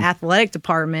in an athletic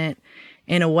department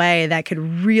in a way that could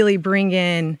really bring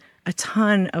in a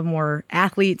ton of more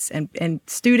athletes and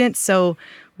students. So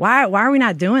why are we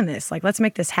not doing this? Like, let's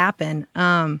make this happen.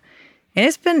 And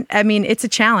it's been, it's a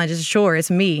challenge. It's sure.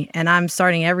 It's me. And I'm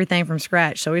starting everything from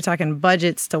scratch. So we're talking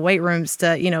budgets to weight rooms to,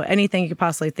 anything you could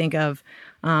possibly think of.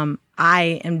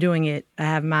 I am doing it. I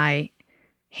have my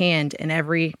hand in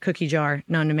every cookie jar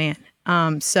known to man.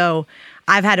 So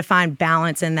I've had to find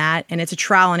balance in that. And it's a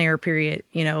trial and error period.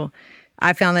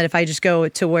 I found that if I just go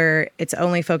to where it's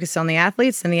only focused on the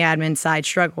athletes, then the admin side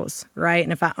struggles, right?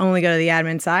 And if I only go to the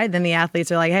admin side, then the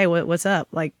athletes are like, hey, what's up?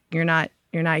 Like, you're not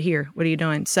here. What are you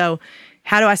doing? So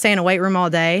how do I stay in a weight room all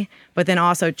day, but then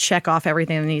also check off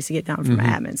everything that needs to get done from my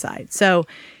admin side? So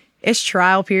it's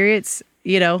trial periods,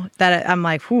 that I'm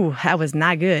like, whew, that was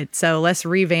not good. So let's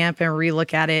revamp and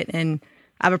relook at it. And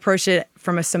I've approached it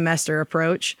from a semester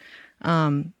approach.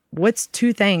 What's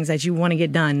 2 things that you want to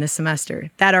get done this semester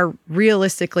that are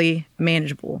realistically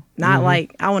manageable? Not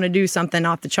like I want to do something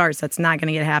off the charts that's not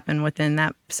going to happen within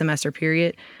that semester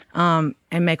period, and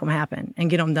make them happen and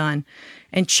get them done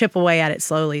and chip away at it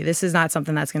slowly. This is not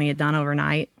something that's going to get done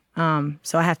overnight.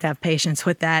 So I have to have patience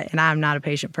with that, and I'm not a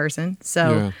patient person.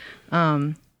 So,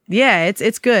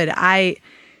 it's good. I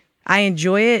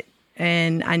enjoy it,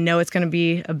 and I know it's going to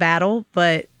be a battle,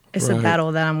 but it's a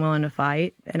battle that I'm willing to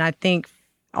fight. And I think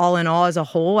all in all, as a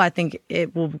whole, I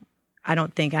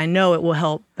know it will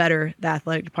help better the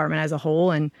athletic department as a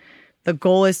whole. And the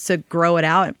goal is to grow it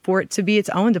out for it to be its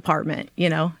own department,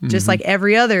 just like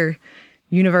every other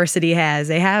university has.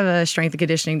 They have a strength and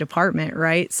conditioning department,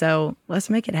 right? So let's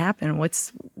make it happen.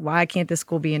 Why can't this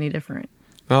school be any different?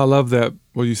 I love that,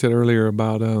 what you said earlier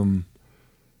about the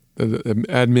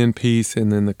admin piece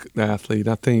and then the athlete.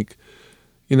 I think,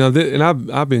 and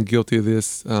I've been guilty of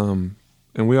this, and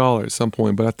we all are at some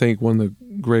point, but I think one of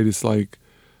the greatest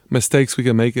mistakes we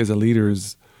can make as a leader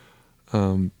is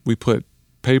we put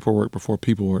paperwork before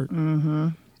people work. Mm-hmm.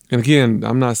 And again,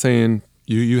 I'm not saying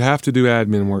you have to do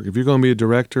admin work. If you're going to be a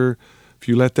director, if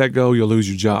you let that go, you'll lose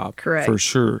your job. Correct. For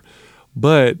sure.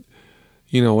 But,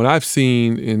 what I've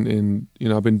seen, and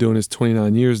I've been doing this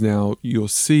 29 years now, you'll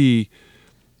see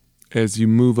as you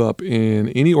move up in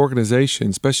any organization,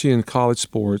 especially in college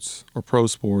sports or pro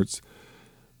sports,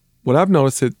 what I've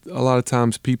noticed that a lot of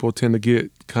times people tend to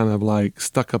get kind of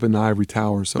stuck up in the ivory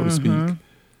tower, so to speak.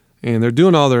 And they're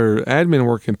doing all their admin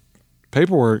work and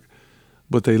paperwork,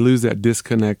 but they lose that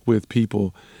disconnect with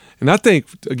people. And I think,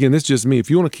 again, this is just me. If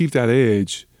you want to keep that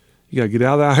edge, you got to get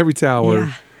out of the ivory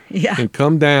tower and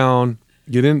come down,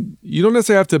 get in. You don't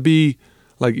necessarily have to be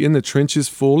in the trenches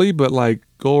fully, but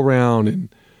go around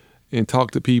and talk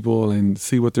to people and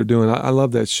see what they're doing. I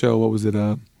love that show. What was it?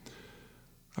 I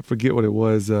forget what it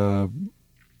was. What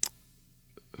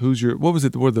was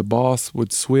it where the boss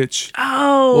would switch?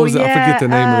 Oh, what was it? I forget the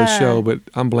name of the show, but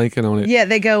I'm blanking on it. Yeah,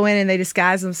 they go in and they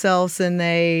disguise themselves and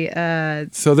they...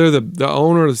 So they're the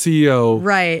owner or the CEO.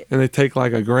 Right. And they take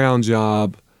a ground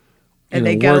job. And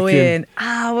they go in.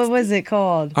 What was it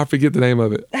called? I forget the name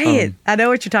of it. Dang it. I know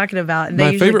what you're talking about. And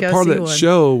my favorite part of that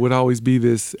show would always be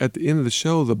this. At the end of the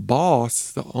show, the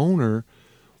boss, the owner,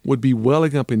 would be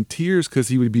welling up in tears because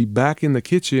he would be back in the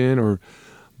kitchen or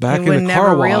back in the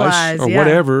car wash or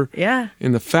whatever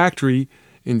in the factory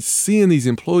and seeing these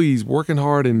employees working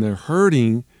hard and they're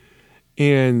hurting,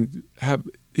 and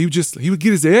he would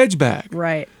get his edge back.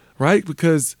 Right.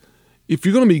 Because if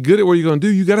you're going to be good at what you're going to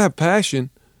do, you got to have passion.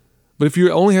 But if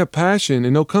you only have passion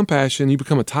and no compassion, you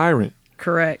become a tyrant.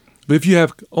 Correct. But if you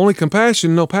have only compassion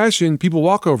and no passion, people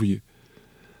walk over you.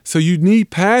 So you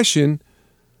need passion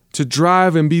to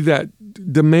drive and be that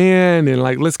demand and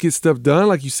let's get stuff done,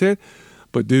 like you said.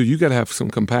 But dude, you got to have some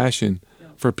compassion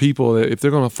for people. If they're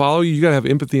going to follow you, you got to have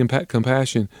empathy and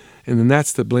compassion. And then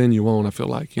that's the blend you want, I feel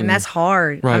like. And that's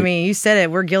hard. Right. I mean, you said it.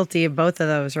 We're guilty of both of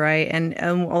those, right? And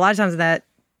a lot of times that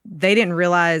they didn't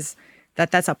realize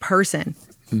that that's a person,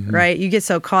 right? You get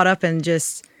so caught up in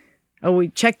just, we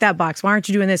check that box. Why aren't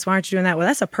you doing this? Why aren't you doing that? Well,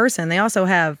 that's a person. They also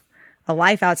have a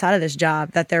life outside of this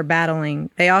job that they're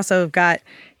battling. They also have got,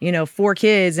 4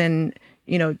 kids and,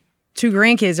 2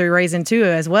 grandkids they're raising too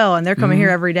as well. And they're coming here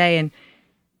every day. And,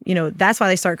 that's why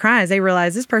they start crying, is they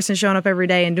realize this person's showing up every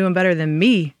day and doing better than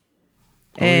me.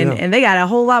 And they got a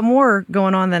whole lot more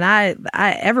going on than I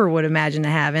ever would imagine to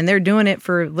have. And they're doing it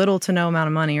for little to no amount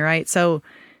of money, right? So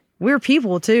we're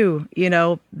people too,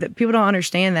 that people don't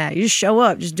understand that. You just show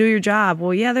up, just do your job.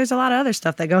 Well, yeah, there's a lot of other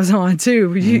stuff that goes on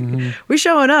too. We're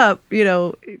showing up,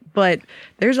 but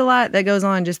there's a lot that goes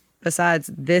on just besides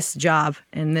this job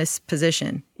and this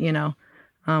position,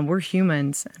 We're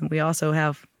humans, and we also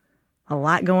have a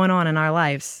lot going on in our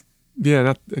lives. Yeah,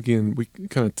 and again, we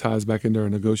kind of ties back into our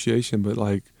negotiation, but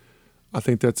I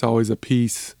think that's always a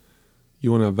piece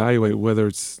you want to evaluate, whether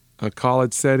it's a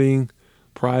college setting,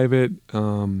 private,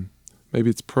 maybe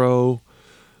it's pro,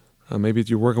 maybe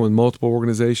you're working with multiple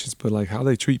organizations, but how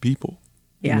they treat people.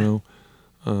 Yeah.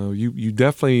 You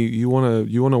definitely you want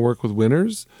to work with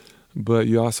winners, but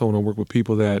you also want to work with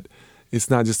people that it's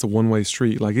not just a one-way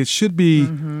street. It should be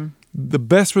the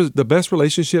best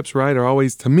relationships, right? Are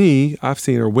always, to me, I've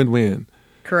seen are win-win.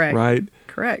 Correct. Right.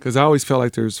 Correct. Because I always felt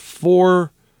like there's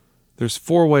four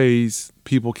ways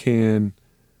people can.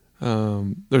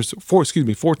 There's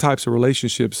four types of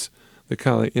relationships that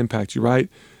kind of impact you, right?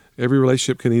 Every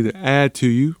relationship can either add to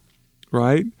you,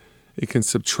 right? It can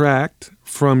subtract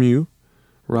from you,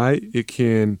 right? It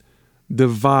can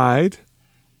divide,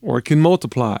 or it can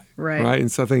multiply, right?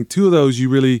 And so I think two of those,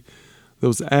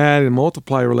 those add and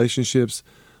multiply relationships,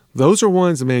 those are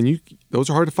ones, man, those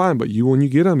are hard to find, but when you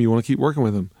get them, you want to keep working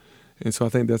with them. And so I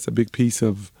think that's a big piece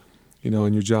of, in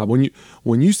your job.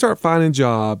 When you start finding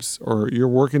jobs, or you're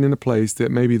working in a place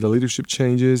that maybe the leadership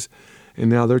changes and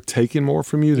now they're taking more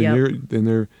from you than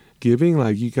they're giving,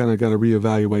 you kind of got to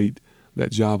reevaluate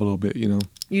that job a little bit,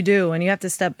 You do, and you have to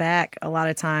step back a lot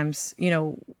of times.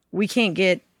 We can't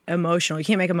get emotional. You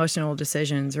can't make emotional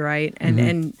decisions, right?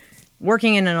 And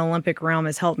working in an Olympic realm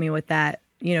has helped me with that.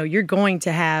 You're going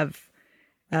to have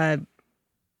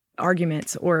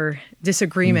arguments or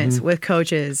disagreements with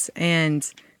coaches, and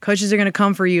coaches are going to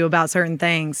come for you about certain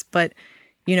things, but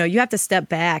you have to step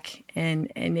back,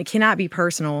 and it cannot be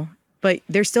personal, but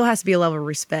there still has to be a level of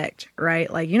respect,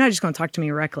 right? Like, you're not just going to talk to me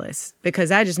reckless, because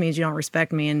that just means you don't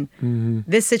respect me. And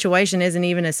this situation isn't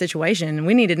even a situation.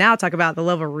 We need to now talk about the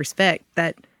level of respect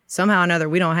that somehow or another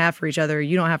we don't have for each other,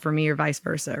 you don't have for me, or vice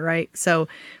versa, right? So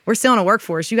we're still in a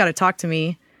workforce. You got to talk to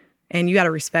me, and you got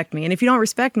to respect me. And if you don't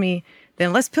respect me,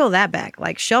 then let's peel that back.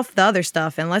 Like, shelf the other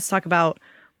stuff, and let's talk about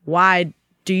why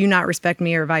do you not respect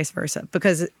me, or vice versa?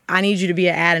 Because I need you to be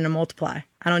an add and a multiply.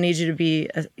 I don't need you to be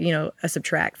a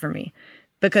subtract for me,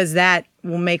 because that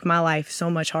will make my life so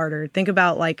much harder. Think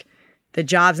about like the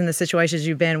jobs and the situations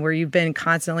you've been, where you've been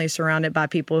constantly surrounded by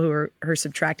people who are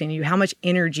subtracting you, how much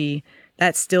energy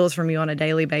that steals from you on a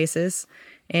daily basis,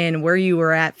 and where you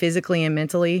were at physically and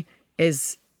mentally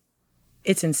it's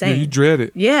insane. Yeah, you dread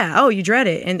it. Yeah. Oh, you dread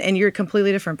it. And you're a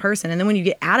completely different person. And then when you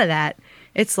get out of that,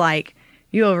 it's like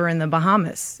you over in the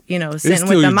Bahamas, sitting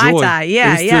with the Mai Tai.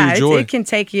 Yeah. It can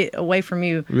take it away from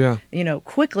you,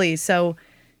 quickly. So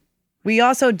we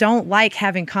also don't like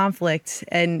having conflict,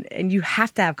 and you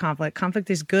have to have conflict. Conflict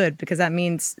is good, because that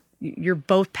means you're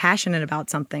both passionate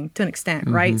about something to an extent,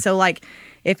 right? So like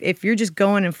if you're just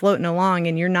going and floating along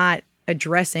and you're not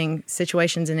addressing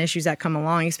situations and issues that come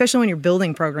along, especially when you're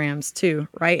building programs too,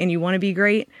 right? And you want to be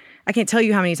great. I can't tell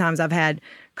you how many times I've had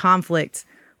conflict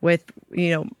with,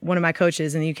 one of my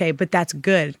coaches in the UK, but that's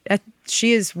good.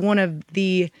 She is one of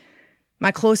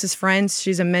my closest friends.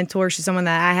 She's a mentor. She's someone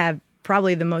that I have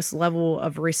probably the most level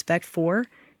of respect for.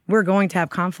 We're going to have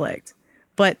conflict,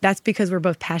 but that's because we're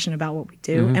both passionate about what we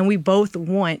do, and we both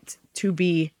want to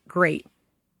be great.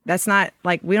 That's not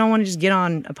like, we don't want to just get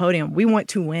on a podium. We want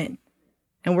to win,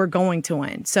 and we're going to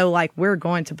win. So like, we're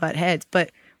going to butt heads,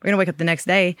 but we're going to wake up the next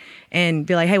day and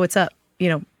be like, hey, what's up?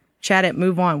 Chat it,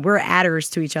 move on. We're adders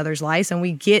to each other's lives, and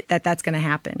we get that that's going to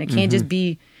happen. It can't just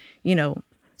be,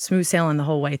 smooth sailing the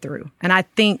whole way through. And I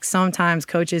think sometimes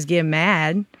coaches get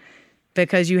mad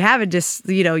because you have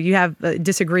you have a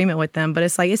disagreement with them, but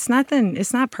it's like, it's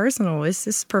not personal. It's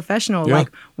just professional. Yeah.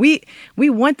 Like we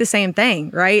want the same thing,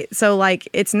 right? So like,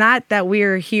 it's not that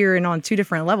we're here and on two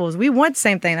different levels. We want the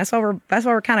same thing. That's why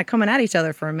we're kind of coming at each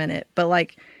other for a minute. But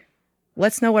like,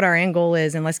 let's know what our end goal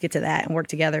is, and let's get to that and work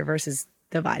together versus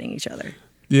dividing each other.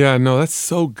 Yeah, no, that's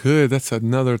so good. That's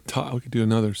another talk. We could do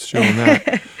another show on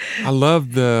that. I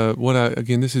love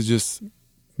again, this is just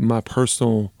my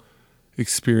personal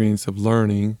experience of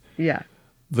learning. Yeah.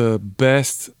 The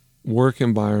best work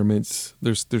environments,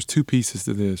 there's two pieces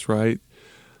to this, right?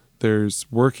 There's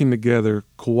working together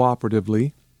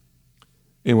cooperatively.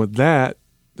 And with that,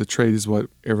 the trait is what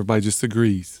everybody just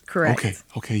agrees. Correct.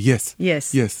 Okay, yes.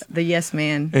 Yes. The yes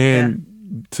man.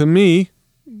 And to me,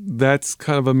 that's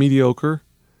kind of a mediocre,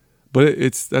 but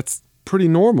that's pretty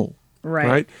normal.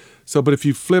 Right? So, but if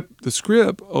you flip the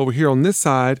script over here on this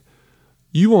side,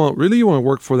 you want to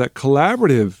work for that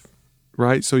collaborative,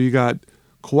 right? So you got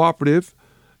cooperative,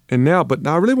 but now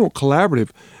I really want collaborative,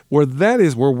 where that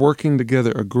is, we're working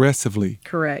together aggressively.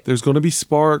 Correct. There's going to be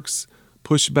sparks,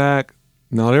 pushback.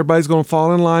 Not everybody's going to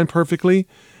fall in line perfectly,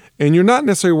 and you're not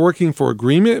necessarily working for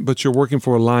agreement, but you're working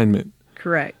for alignment.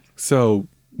 Correct. So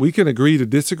we can agree to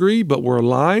disagree, but we're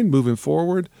aligned moving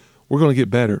forward. We're going to get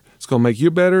better. It's going to make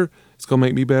you better. It's going to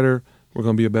make me better. We're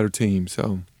going to be a better team.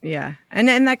 So yeah, and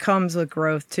that comes with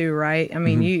growth too, right? I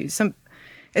mean,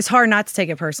 it's hard not to take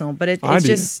it personal, but it's sure.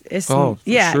 It's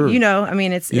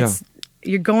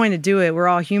you're going to do it. We're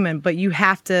all human, but you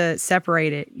have to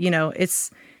separate it.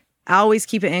 I always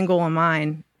keep an end goal in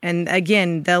mind, and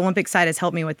again, the Olympic side has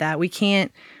helped me with that. We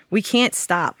can't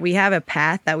stop. We have a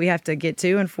path that we have to get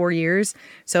to in 4 years.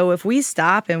 So if we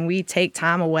stop and we take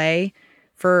time away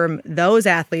from those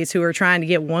athletes who are trying to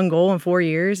get one goal in 4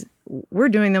 years, we're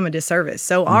doing them a disservice.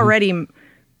 So already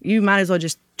you might as well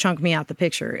just chunk me out the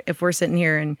picture if we're sitting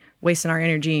here and wasting our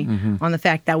energy on the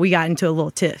fact that we got into a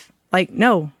little tiff. Like,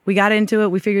 no, we got into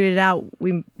it. We figured it out.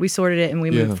 We sorted it, and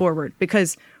we moved forward,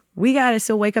 because we got to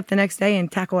still wake up the next day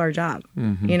and tackle our job,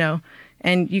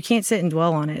 and you can't sit and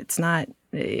dwell on it. It's not,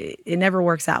 it never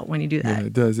works out when you do that. Yeah,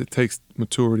 it does. It takes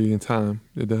maturity and time.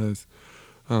 It does.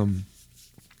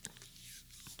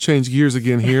 Change gears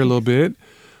again here a little bit.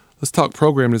 Let's talk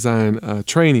program design,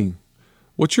 training.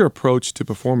 What's your approach to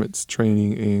performance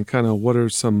training, and kind of what are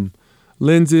some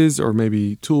lenses or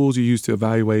maybe tools you use to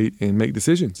evaluate and make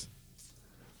decisions?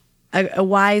 a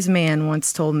wise man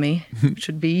once told me, which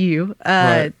would be you,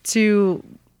 Right. to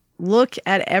look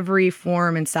at every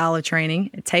form and style of training,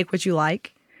 take what you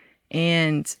like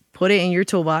and put it in your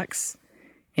toolbox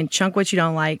and chunk what you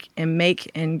don't like and make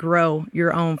and grow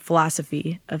your own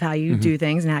philosophy of how you do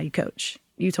things and how you coach.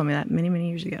 You told me that many, many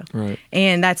years ago. Right.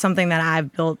 And that's something that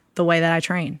I've built the way that I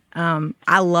train.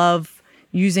 I love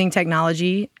using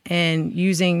technology and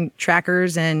using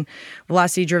trackers and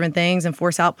velocity driven things and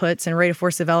force outputs and rate of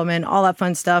force development, all that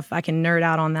fun stuff. I can nerd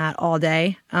out on that all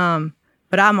day.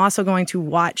 But I'm also going to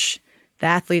watch the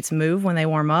athletes move when they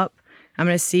warm up. I'm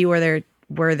going to see where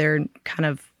they're kind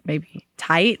of maybe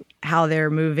tight, how they're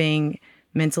moving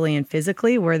mentally and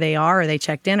physically, where they are they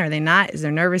checked in, are they not? Is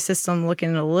their nervous system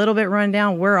looking a little bit run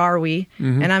down? Where are we?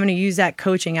 And I'm going to use that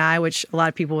coaching eye, which a lot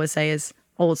of people would say is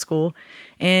old school,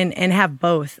 and have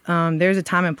both. There's a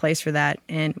time and place for that.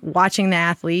 And watching the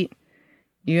athlete,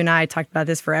 you and I talked about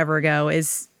this forever ago,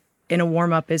 is in a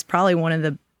warm up is probably one of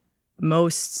the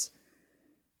most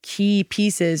key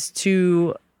pieces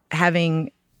to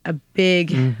having a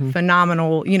big,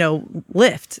 phenomenal,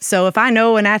 lift. So if I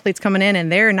know an athlete's coming in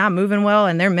and they're not moving well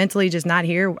and they're mentally just not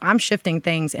here, I'm shifting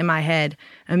things in my head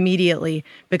immediately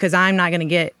because I'm not going to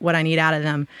get what I need out of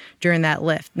them during that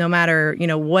lift. No matter,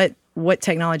 what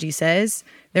technology says,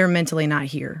 they're mentally not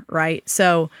here, right?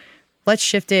 So let's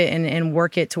shift it and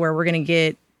work it to where we're going to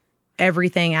get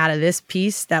everything out of this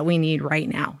piece that we need right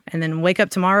now. And then wake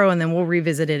up tomorrow and then we'll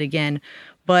revisit it again.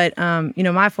 But,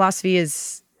 my philosophy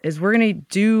is we're going to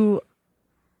do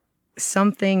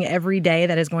something every day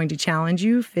that is going to challenge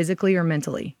you physically or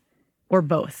mentally or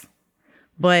both.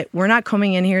 But we're not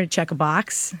coming in here to check a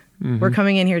box. We're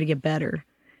coming in here to get better.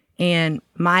 And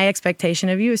my expectation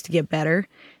of you is to get better.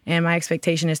 And my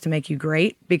expectation is to make you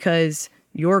great because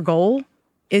your goal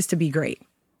is to be great.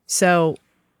 So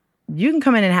you can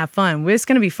come in and have fun. It's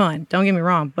going to be fun. Don't get me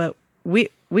wrong. But we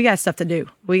got stuff to do.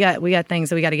 We got things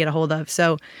that we got to get a hold of.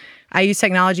 So I use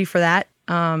technology for that.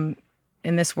 In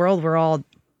this world, we're all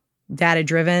data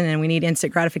driven and we need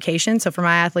instant gratification. So for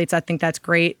my athletes, I think that's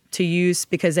great to use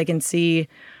because they can see,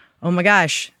 oh my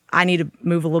gosh, I need to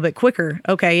move a little bit quicker.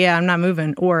 Okay, yeah, I'm not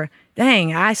moving. Or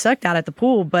dang, I sucked out at the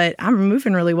pool, but I'm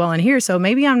moving really well in here. So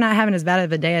maybe I'm not having as bad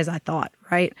of a day as I thought,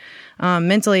 right?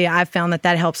 Mentally, I've found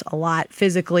that helps a lot.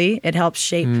 Physically, it helps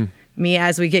shape me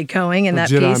as we get going in that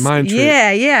Jedi piece. mind trick.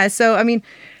 Yeah. So,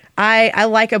 I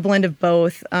like a blend of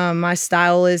both. My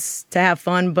style is to have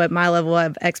fun, but my level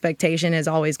of expectation is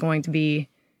always going to be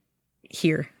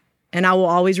here. And I will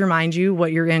always remind you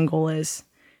what your end goal is.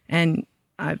 And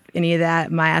any of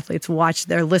that, my athletes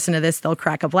listen to this, they'll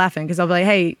crack up laughing because I'll be like,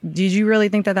 hey, did you really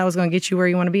think that was going to get you where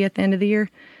you want to be at the end of the year?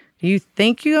 Do you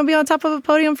think you're going to be on top of a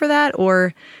podium for that?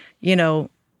 Or,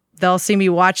 they'll see me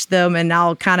watch them and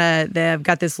they've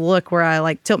got this look where I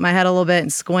like tilt my head a little bit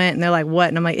and squint and they're like, what?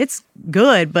 And I'm like, it's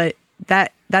good, but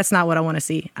that's not what I want to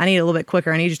see. I need it a little bit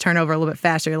quicker. I need you to turn over a little bit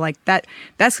faster. Like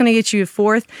that's going to get you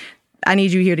fourth. I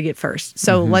need you here to get first.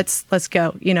 So let's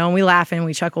go, and we laugh and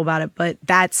we chuckle about it, but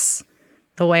that's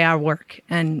the way I work.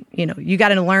 And, you got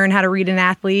to learn how to read an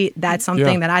athlete. That's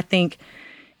something that I think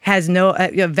has no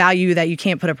value that you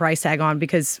can't put a price tag on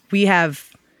because we have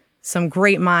some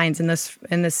great minds in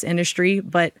this industry,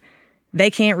 but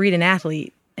they can't read an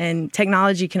athlete, and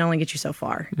technology can only get you so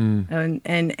far.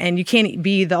 And you can't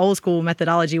be the old school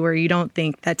methodology where you don't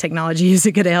think that technology is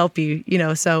going to help you,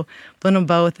 so blend them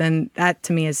both. And that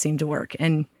to me has seemed to work.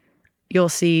 And you'll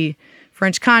see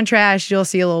French contrast, you'll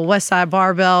see a little West Side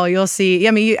barbell, you'll see,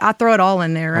 I throw it all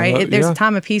in there, right? There's a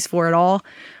time and piece for it all.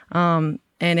 And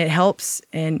it helps.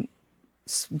 And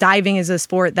diving is a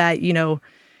sport that,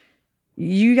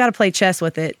 you got to play chess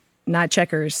with it, not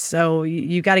checkers. So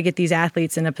you got to get these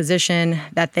athletes in a position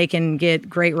that they can get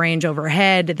great range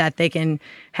overhead, that they can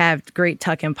have great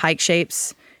tuck and pike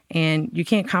shapes. And you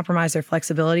can't compromise their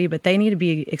flexibility, but they need to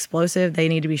be explosive, they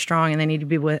need to be strong, and they need to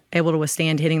be able to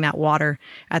withstand hitting that water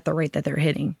at the rate that they're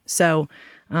hitting. So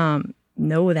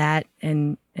know that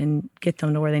and get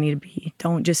them to where they need to be.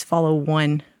 Don't just follow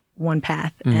one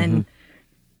path. And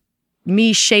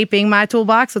me shaping my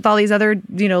toolbox with all these other,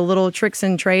 little tricks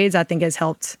and trades, I think has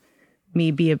helped me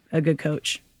be a good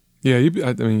coach. Yeah, you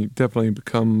definitely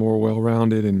become more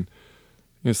well-rounded. And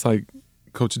it's like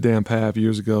Coach Dan Pav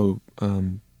years ago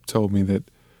told me that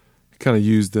he kind of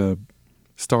used the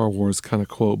Star Wars kind of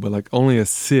quote, but like only a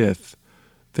Sith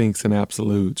thinks in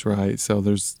absolutes, right? So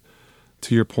there's,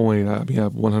 to your point, I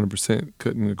 100%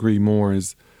 couldn't agree more,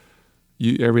 is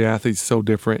every athlete's so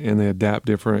different and they adapt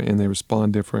different and they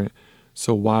respond different.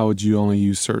 So why would you only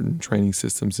use certain training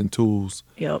systems and tools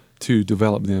to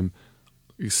develop them?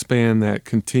 Expand that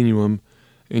continuum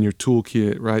in your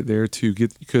toolkit right there to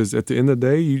get, because at the end of the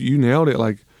day, you nailed it.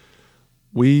 Like,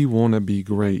 we want to be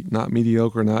great, not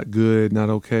mediocre, not good, not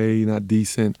okay, not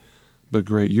decent, but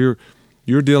great. You're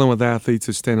dealing with athletes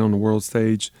that stand on the world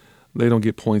stage. They don't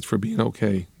get points for being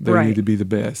okay. They need to be the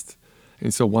best.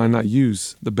 And so why not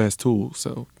use the best tool?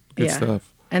 So good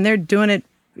stuff. And they're doing it,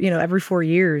 every 4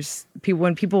 years.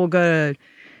 When people go to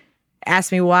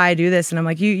ask me why I do this, and I'm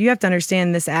like, you have to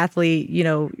understand this athlete,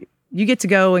 you get to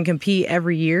go and compete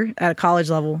every year at a college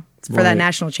level for that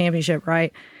national championship,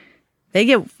 right? They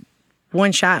get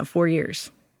one shot in 4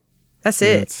 years. That's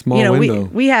it. Small window.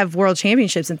 We have world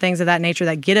championships and things of that nature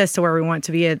that get us to where we want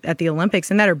to be at the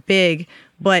Olympics, and that are big,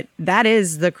 but that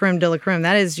is the creme de la creme.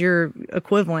 That is your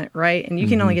equivalent, right? And you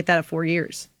can only get that at 4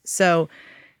 years. So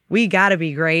we got to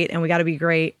be great, and we got to be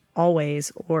great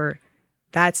always, or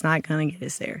that's not going to get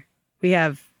us there. We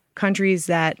have countries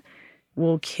that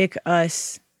will kick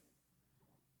us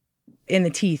in the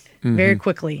teeth very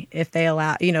quickly if they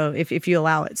allow, if you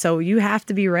allow it. So you have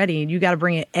to be ready, and you got to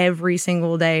bring it every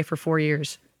single day for 4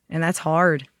 years. And that's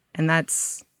hard. And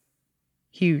that's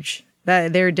huge.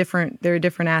 They're a different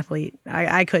athlete.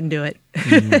 I couldn't do it.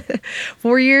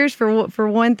 4 years for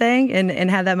one thing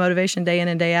and have that motivation day in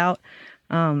and day out.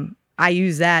 I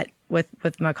use that with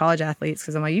my college athletes,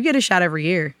 because I'm like, you get a shot every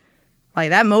year.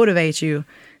 Like, that motivates you.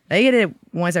 They get it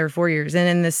once every 4 years. And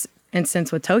in this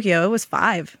instance with Tokyo, it was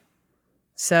 5.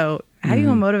 So how are you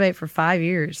going to motivate for 5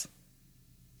 years?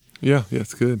 Yeah,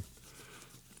 it's good.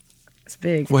 It's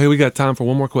big. Well, hey, we got time for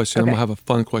one more question. Okay. I'm going to have a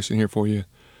fun question here for you.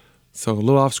 So a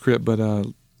little off script, but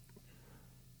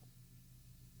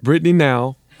Brittany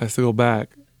now has to go back,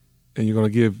 and you're going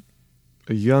to give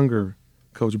a younger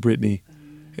Coach Brittany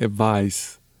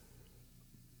advice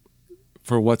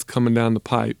for what's coming down the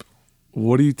pipe.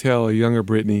 What do you tell a younger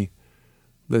Brittany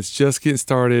that's just getting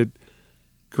started,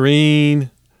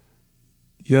 green,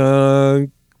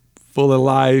 young, full of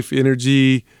life,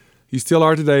 energy? You still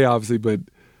are today, obviously, but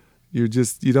you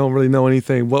don't really know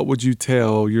anything. What would you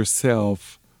tell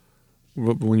yourself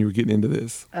when you were getting into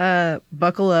this?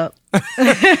 Buckle up.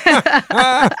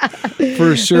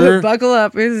 For sure. Buckle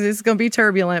up. It's going to be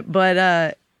turbulent,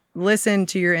 but listen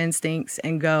to your instincts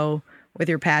and go with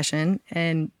your passion,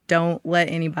 and don't let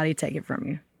anybody take it from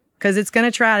you, because it's going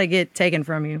to try to get taken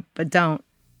from you, but don't.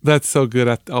 That's so good.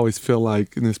 I always feel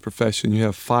like in this profession you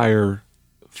have fire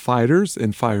fighters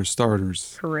and fire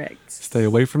starters. Correct. Stay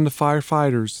away from the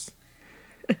firefighters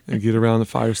and get around the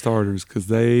fire starters,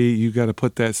 because you got to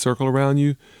put that circle around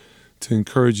you to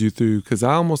encourage you through. Because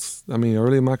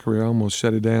early in my career, I almost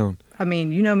shut it down. Me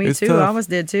it's too. Tough. I almost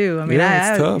did too.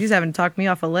 It's tough. You just haven't talked me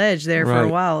off a ledge there for a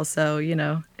while. So,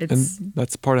 it's. And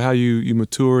that's part of how you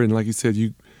mature. And like you said,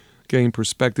 you gain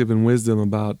perspective and wisdom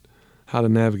about how to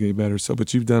navigate better. So,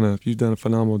 but you've done a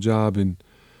phenomenal job. And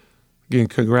again,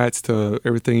 congrats to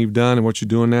everything you've done and what you're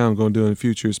doing now and going to do in the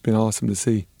future. It's been awesome to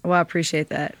see. Well, I appreciate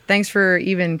that. Thanks for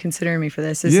even considering me for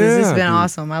this. This has been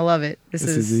awesome. I love it. This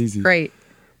is easy. Great.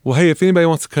 Well, hey, if anybody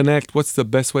wants to connect, what's the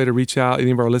best way to reach out?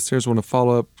 Any of our listeners want to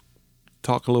follow up,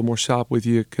 talk a little more shop with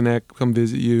you, connect, come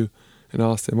visit you in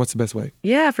Austin? What's the best way?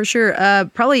 Yeah, for sure.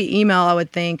 Probably email, I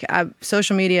would think.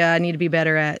 Social media I need to be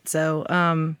better at. So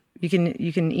you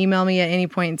can email me at any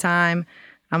point in time.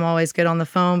 I'm always good on the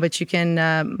phone, but you can,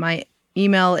 my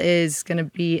email is going to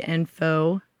be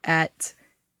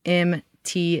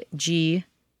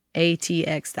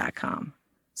info@mtgatx.com.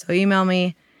 So email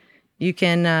me. You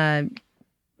can,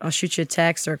 I'll shoot you a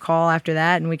text or a call after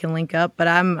that, and we can link up. But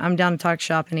I'm down to talk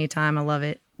shop anytime. I love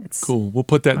it. It's cool. We'll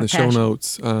put that in the show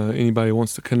notes. Anybody who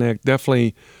wants to connect,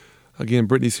 definitely. Again,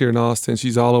 Brittany's here in Austin.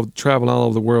 She's traveling all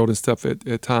over the world and stuff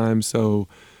at times. So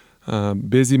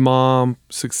busy mom,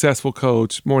 successful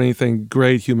coach, more than anything,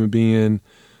 great human being.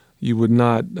 You would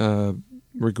not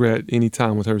regret any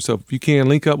time with her. So if you can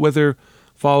link up with her,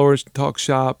 follow her, talk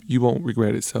shop, you won't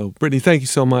regret it. So Brittany, thank you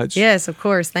so much. Yes, of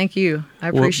course. Thank you. I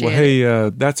appreciate it. Hey,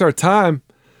 that's our time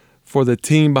for the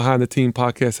Team Behind the Team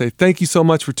podcast. Hey, thank you so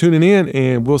much for tuning in,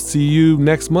 and we'll see you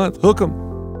next month. Hook 'em.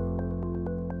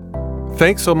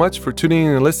 Thanks so much for tuning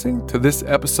in and listening to this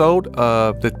episode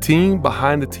of the Team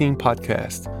Behind the Team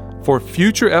podcast. For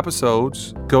future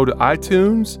episodes, go to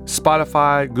iTunes,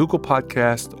 Spotify, Google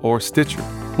Podcast, or Stitcher.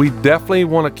 We definitely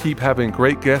want to keep having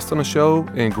great guests on the show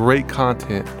and great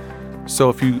content. So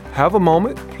if you have a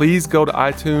moment, please go to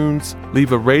iTunes,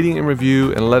 leave a rating and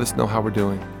review, and let us know how we're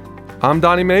doing. I'm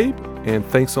Donnie Maib, and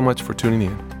thanks so much for tuning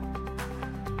in.